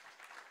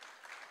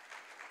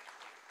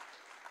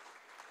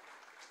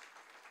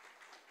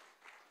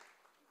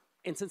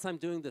 And since I'm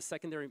doing the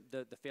secondary,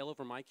 the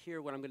failover mic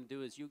here, what I'm going to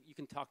do is you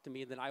can talk to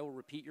me, and then I will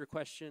repeat your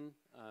question.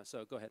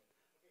 So go ahead.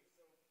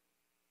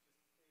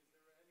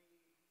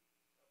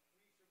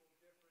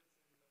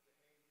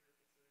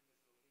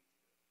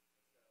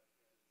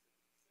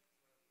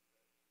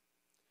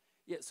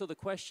 Yeah, so the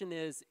question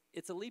is,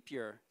 it's a leap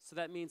year, so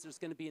that means there's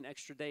going to be an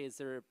extra day. Is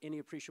there any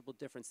appreciable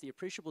difference? The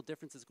appreciable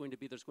difference is going to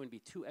be there's going to be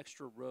 2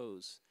 extra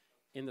rows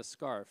in the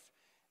scarf.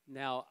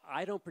 Now,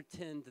 I don't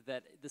pretend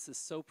that this is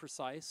so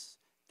precise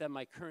that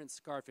my current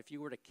scarf, if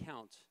you were to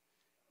count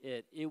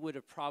it, it would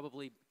have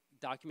probably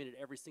documented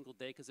every single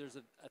day, because there's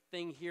a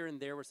thing here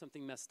and there where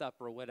something messed up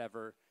or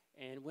whatever,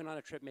 and went on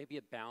a trip, maybe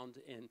it bound,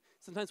 and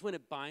sometimes when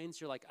it binds,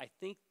 you're like, I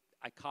think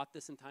I caught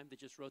this in time to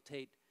just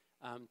rotate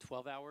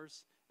 12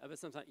 hours. But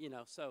sometimes, you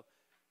know, so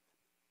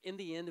in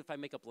the end, if I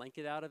make a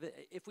blanket out of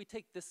it, if we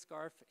take this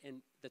scarf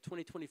and the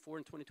 2024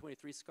 and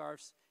 2023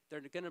 scarves, they're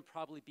going to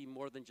probably be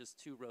more than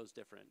just 2 rows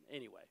different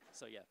anyway.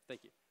 So yeah,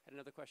 thank you. Had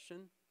another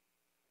question?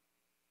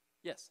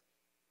 Yes.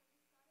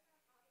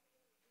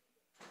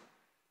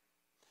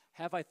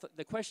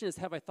 The question is,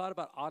 have I thought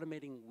about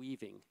automating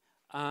weaving?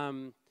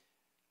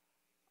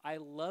 I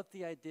love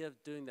the idea of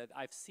doing that.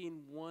 I've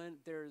seen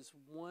there's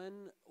 1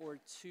 or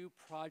 2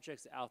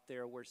 projects out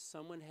there where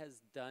someone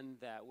has done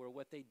that, where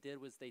what they did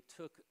was they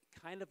took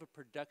kind of a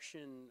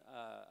production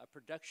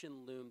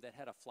loom that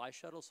had a fly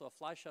shuttle. So a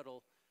fly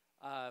shuttle,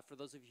 for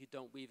those of you who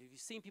don't weave, if you've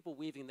seen people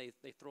weaving,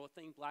 they throw a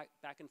thing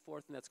back and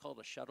forth, and that's called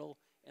a shuttle,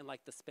 and like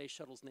the space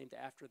shuttle's named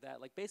after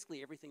that. Like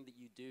basically everything that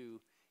you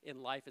do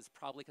in life is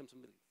probably comes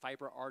from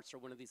fiber arts or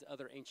one of these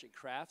other ancient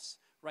crafts,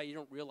 right? You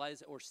don't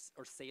realize, or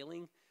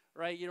sailing,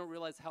 right? You don't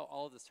realize how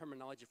all of this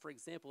terminology, for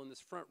example, in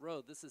this front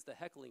row, this is the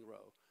heckling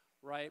row,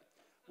 right?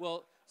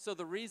 Well, so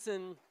the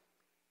reason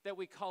that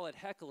we call it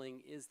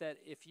heckling is that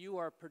if you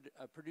are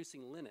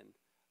producing linen,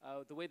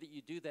 the way that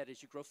you do that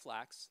is you grow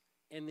flax,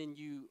 and then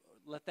you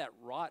let that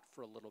rot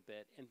for a little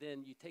bit, and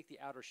then you take the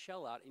outer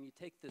shell out, and you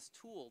take this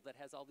tool that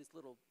has all these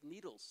little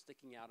needles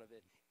sticking out of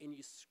it, and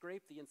you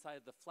scrape the inside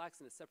of the flax,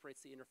 and it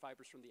separates the inner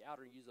fibers from the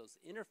outer, and use those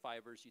inner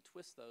fibers, you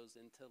twist those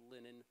into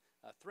linen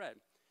thread.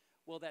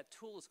 Well, that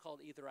tool is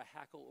called either a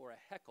hackle or a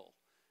heckle.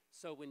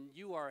 So when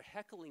you are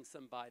heckling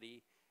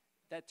somebody,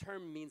 that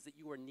term means that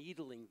you are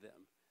needling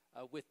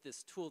them with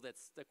this tool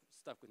that's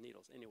stuck with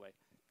needles. Anyway,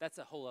 that's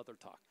a whole other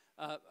talk.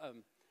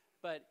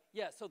 But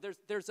yeah, so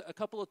there's a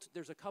couple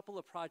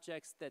of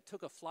projects that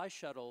took a fly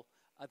shuttle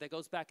that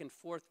goes back and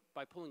forth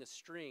by pulling a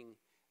string,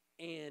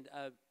 and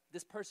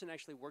this person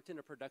actually worked in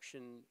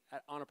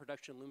on a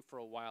production loom for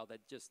a while that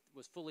just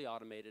was fully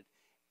automated,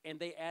 and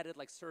they added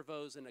like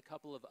servos and a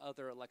couple of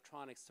other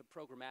electronics to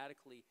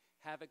programmatically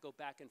have it go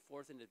back and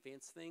forth and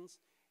advance things.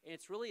 And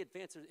it's really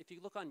advanced. If you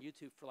look on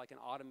YouTube for like an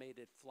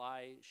automated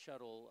fly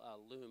shuttle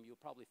loom, you'll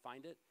probably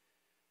find it.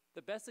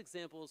 The best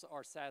examples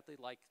are sadly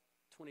like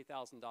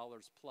 $20,000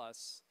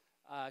 plus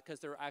because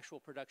they're actual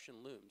production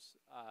looms.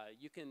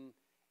 You can,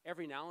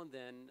 every now and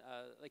then,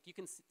 like you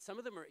can, some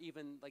of them are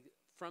even like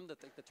from the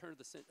turn of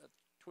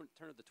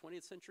the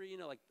 20th century, you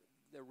know, like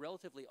they're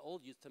relatively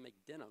old, used to make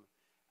denim.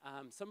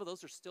 Some of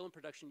those are still in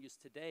production use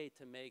today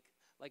to make,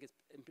 like it's,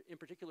 in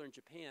particular in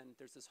Japan,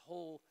 there's this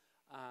whole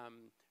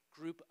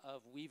group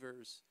of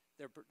weavers.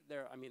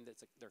 I mean,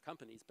 they're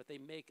companies, but they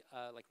make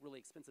like really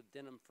expensive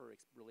denim for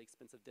really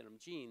expensive denim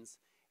jeans,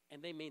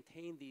 and they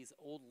maintain these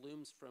old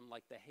looms from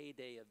like the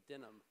heyday of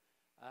denim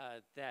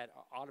that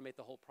automate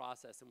the whole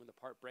process. And when the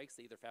part breaks,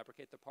 they either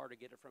fabricate the part or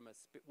get it from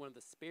one of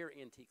the spare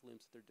antique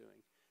looms that they're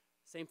doing.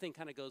 Same thing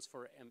kind of goes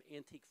for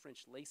antique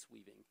French lace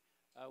weaving,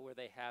 where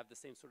they have the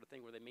same sort of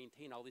thing where they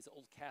maintain all these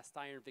old cast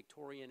iron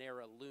Victorian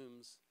era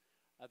looms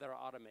that are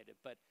automated.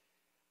 But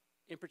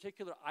in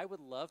particular, I would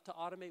love to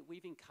automate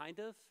weaving, kind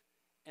of,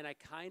 and I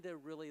kind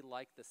of really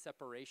like the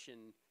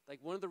separation. Like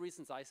one of the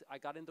reasons I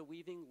got into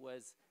weaving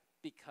was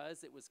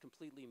because it was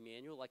completely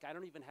manual. Like I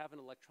don't even have an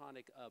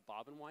electronic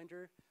bobbin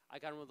winder. I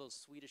got one of those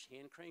Swedish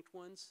hand cranked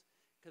ones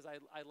because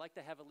I like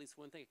to have at least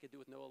one thing I could do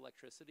with no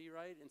electricity,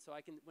 right? And so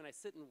I can, when I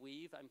sit and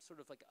weave, I'm sort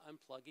of like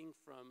unplugging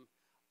from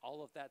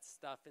all of that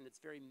stuff, and it's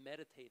very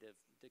meditative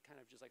to kind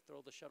of just like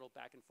throw the shuttle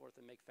back and forth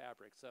and make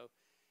fabric. So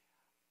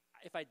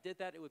if I did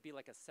that, it would be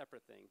like a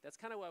separate thing. That's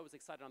kind of why I was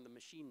excited on the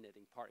machine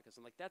knitting part, because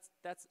I'm like, that's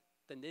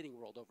the knitting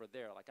world over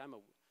there. Like I'm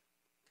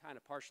kind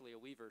of partially a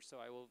weaver, so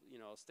I will, you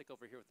know, I'll stick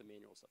over here with the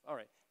manual stuff. All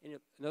right,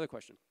 another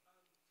question.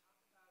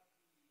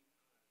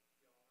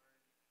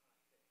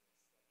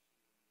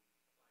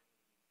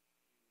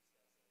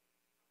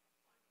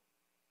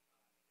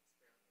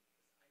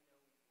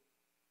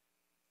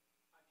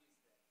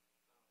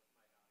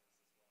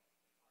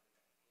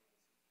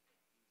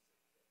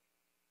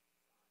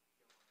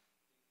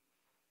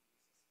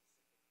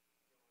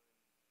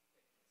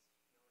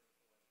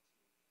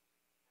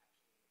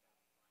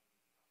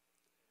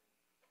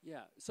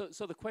 Yeah,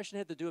 so the question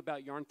had to do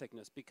about yarn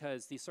thickness,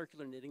 because these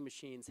circular knitting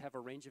machines have a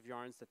range of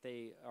yarns that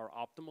they are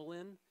optimal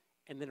in,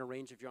 and then a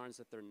range of yarns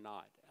that they're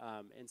not.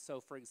 And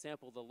so, for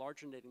example, the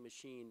larger knitting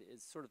machine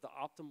is sort of the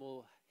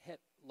optimal,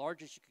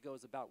 largest you could go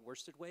is about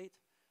worsted weight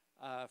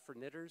for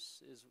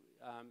knitters.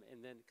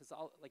 And then, because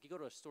like you go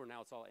to a store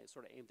now, it's all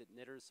sort of aimed at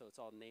knitters, so it's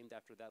all named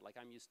after that. Like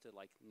I'm used to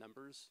like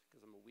numbers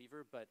because I'm a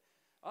weaver, but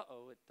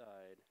uh-oh, it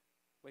died.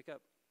 Wake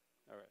up.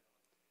 All right.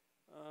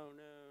 Oh,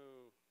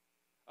 no.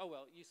 Oh,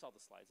 well, you saw the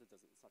slides. It's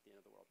not the end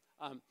of the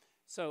world.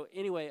 So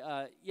anyway,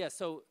 yeah,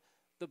 so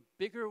the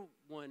bigger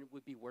one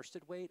would be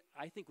worsted weight.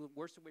 I think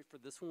worsted weight for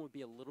this one would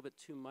be a little bit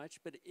too much,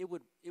 but it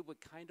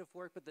would kind of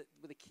work. But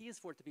the key is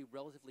for it to be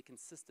relatively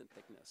consistent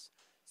thickness.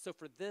 So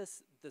for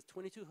this, the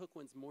 22 hook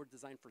one's more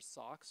designed for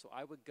socks. So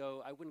I wouldn't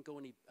go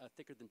any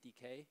thicker than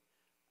DK.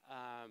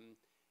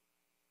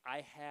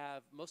 I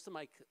have most of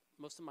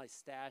my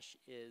stash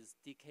is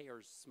DK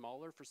or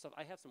smaller for stuff.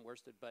 I have some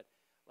worsted, but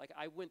like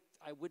I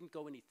wouldn't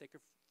go any thicker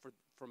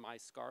for my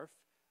scarf.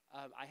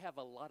 I have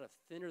a lot of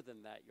thinner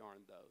than that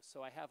yarn though,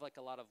 so I have like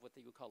a lot of what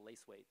they would call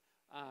lace weight.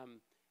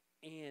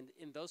 And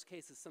in those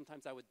cases,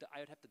 sometimes I would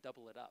have to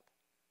double it up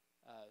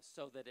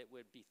so that it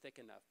would be thick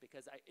enough,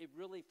 because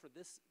for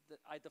this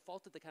I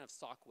defaulted to kind of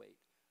sock weight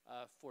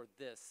for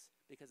this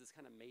because it's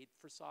kind of made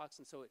for socks.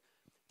 And so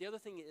the other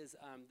thing is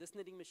this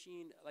knitting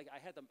machine, like I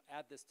had to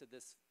add this to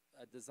this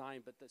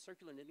design, but the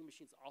circular knitting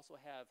machines also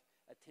have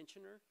a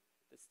tensioner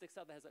that sticks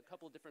out that has a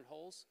couple of different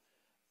holes.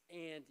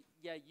 And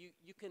yeah,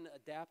 you can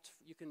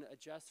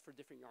adjust for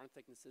different yarn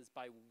thicknesses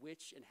by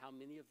which and how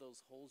many of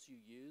those holes you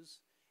use.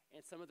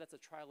 And some of that's a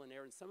trial and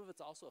error, and some of it's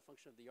also a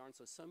function of the yarn.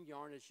 So some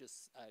yarn is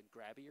just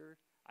grabbier,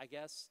 I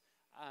guess.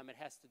 It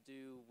has to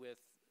do with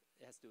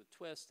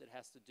twist. It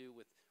has to do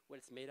with what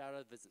it's made out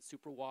of. Is it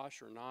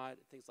superwash or not?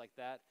 Things like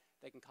that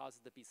can cause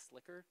it to be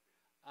slicker.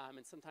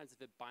 And sometimes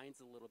if it binds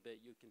a little bit,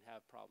 you can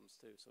have problems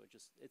too. So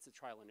it's a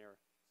trial and error.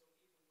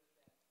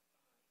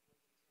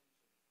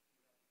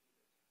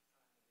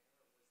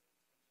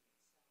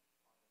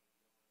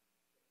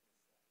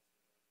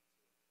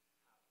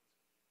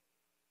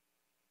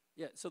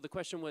 Yeah, so the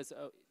question was,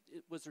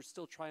 was there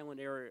still trial and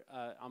error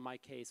on my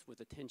case with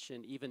the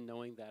tension, even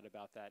knowing that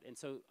about that? And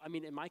so, I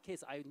mean, in my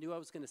case, I knew I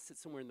was going to sit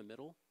somewhere in the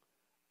middle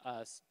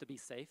to be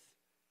safe.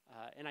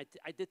 And I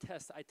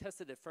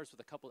tested it first with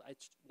a couple. I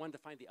wanted to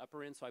find the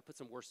upper end, so I put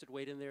some worsted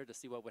weight in there to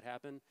see what would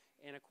happen.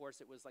 And of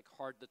course, it was like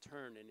hard to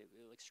turn, and it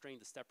like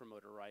strained the stepper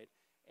motor, right?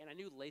 And I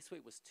knew lace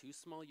weight was too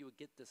small. You would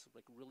get this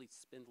like really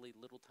spindly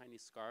little tiny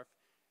scarf.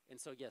 And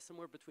so, yeah,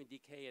 somewhere between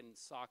DK and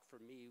sock for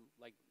me,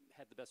 like,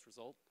 had the best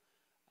result.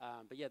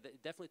 But yeah,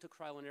 it definitely took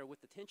trial and error with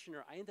the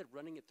tensioner. I ended up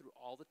running it through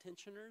all the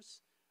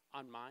tensioners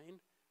on mine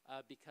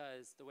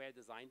because the way I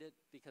designed it,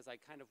 because I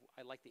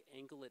like the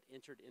angle it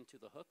entered into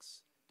the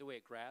hooks, the way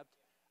it grabbed.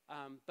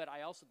 But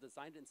I also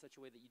designed it in such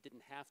a way that you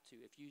didn't have to.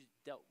 If you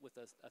dealt with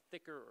a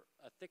thicker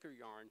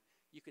yarn,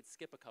 you could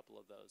skip a couple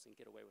of those and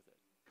get away with it.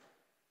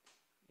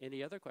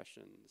 Any other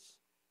questions?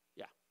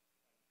 Yeah.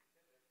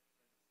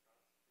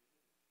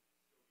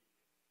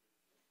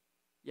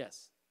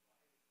 Yes.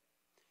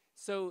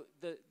 So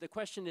the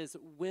question is,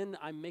 when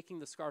I'm making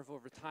the scarf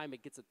over time,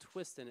 it gets a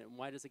twist in it. And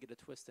why does it get a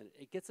twist in it?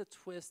 It gets a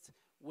twist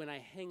when I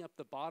hang up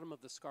the bottom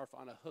of the scarf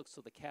on a hook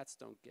so the cats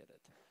don't get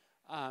it.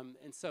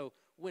 And so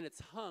when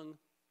it's hung,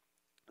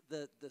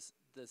 the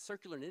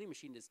circular knitting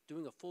machine is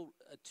doing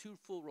two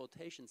full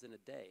rotations in a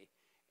day.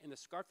 And the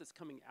scarf that's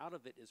coming out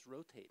of it is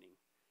rotating.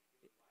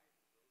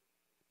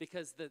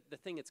 Because the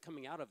thing it's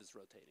coming out of is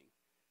rotating.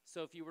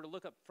 So if you were to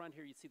look up front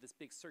here, you'd see this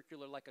big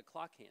circular, like a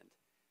clock hand.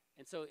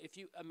 And so if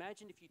you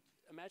imagine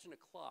a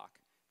clock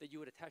that you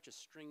would attach a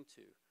string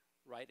to,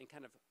 right, and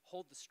kind of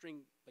hold the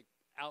string like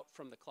out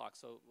from the clock.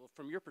 So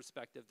from your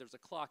perspective, there's a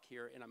clock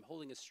here, and I'm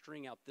holding a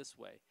string out this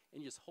way,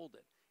 and you just hold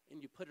it,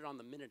 and you put it on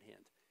the minute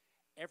hand.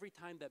 Every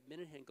time that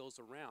minute hand goes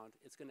around,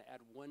 it's going to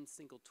add one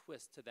single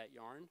twist to that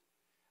yarn,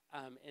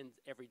 and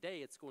every day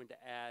it's going to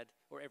add,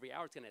 or every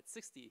hour it's going to add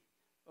 60.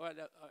 Or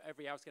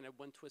every hour it's going to add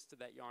one twist to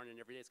that yarn, and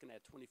every day it's going to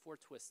add 24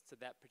 twists to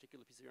that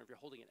particular piece of yarn if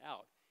you're holding it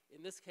out.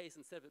 In this case,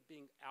 instead of it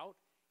being out,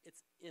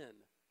 it's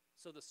in.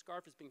 So the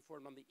scarf is being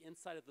formed on the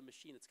inside of the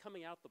machine. It's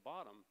coming out the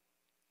bottom,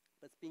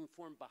 but it's being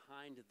formed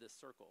behind this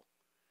circle.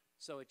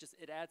 So it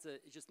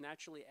just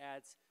naturally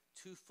adds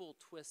two full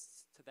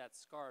twists to that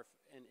scarf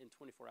in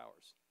 24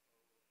 hours.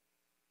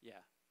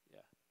 Yeah,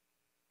 yeah.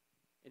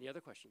 Any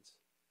other questions?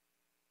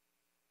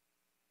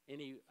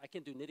 I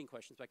can do knitting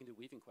questions, but I can do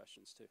weaving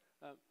questions too.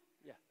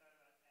 Yeah.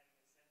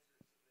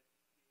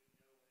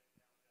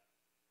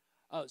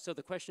 Oh, so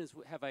the question is,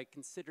 have I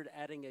considered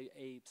adding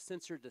a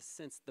sensor to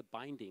sense the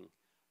binding?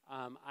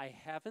 I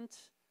haven't.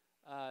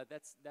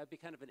 That'd be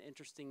kind of an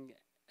interesting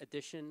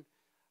addition.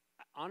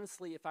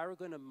 Honestly, if I were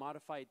going to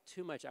modify it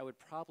too much, I would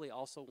probably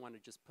also want to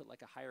just put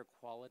like a higher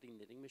quality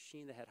knitting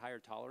machine that had higher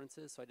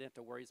tolerances, so I didn't have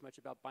to worry as much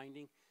about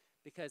binding.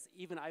 Because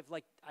even I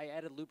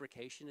added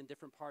lubrication in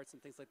different parts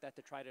and things like that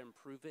to try to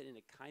improve it, and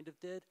it kind of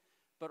did.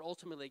 But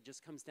ultimately, it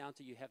just comes down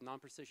to you have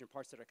non-precision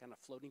parts that are kind of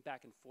floating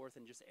back and forth,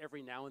 and just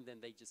every now and then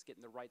they just get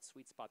in the right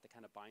sweet spot to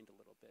kind of bind a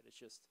little bit. It's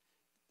just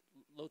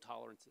low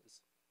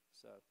tolerances.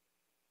 So,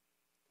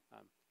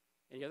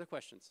 any other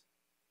questions?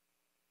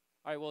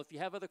 All right, well, if you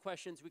have other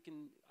questions,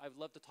 I'd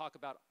love to talk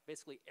about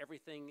basically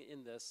everything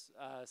in this,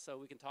 so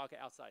we can talk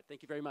outside.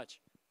 Thank you very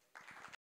much.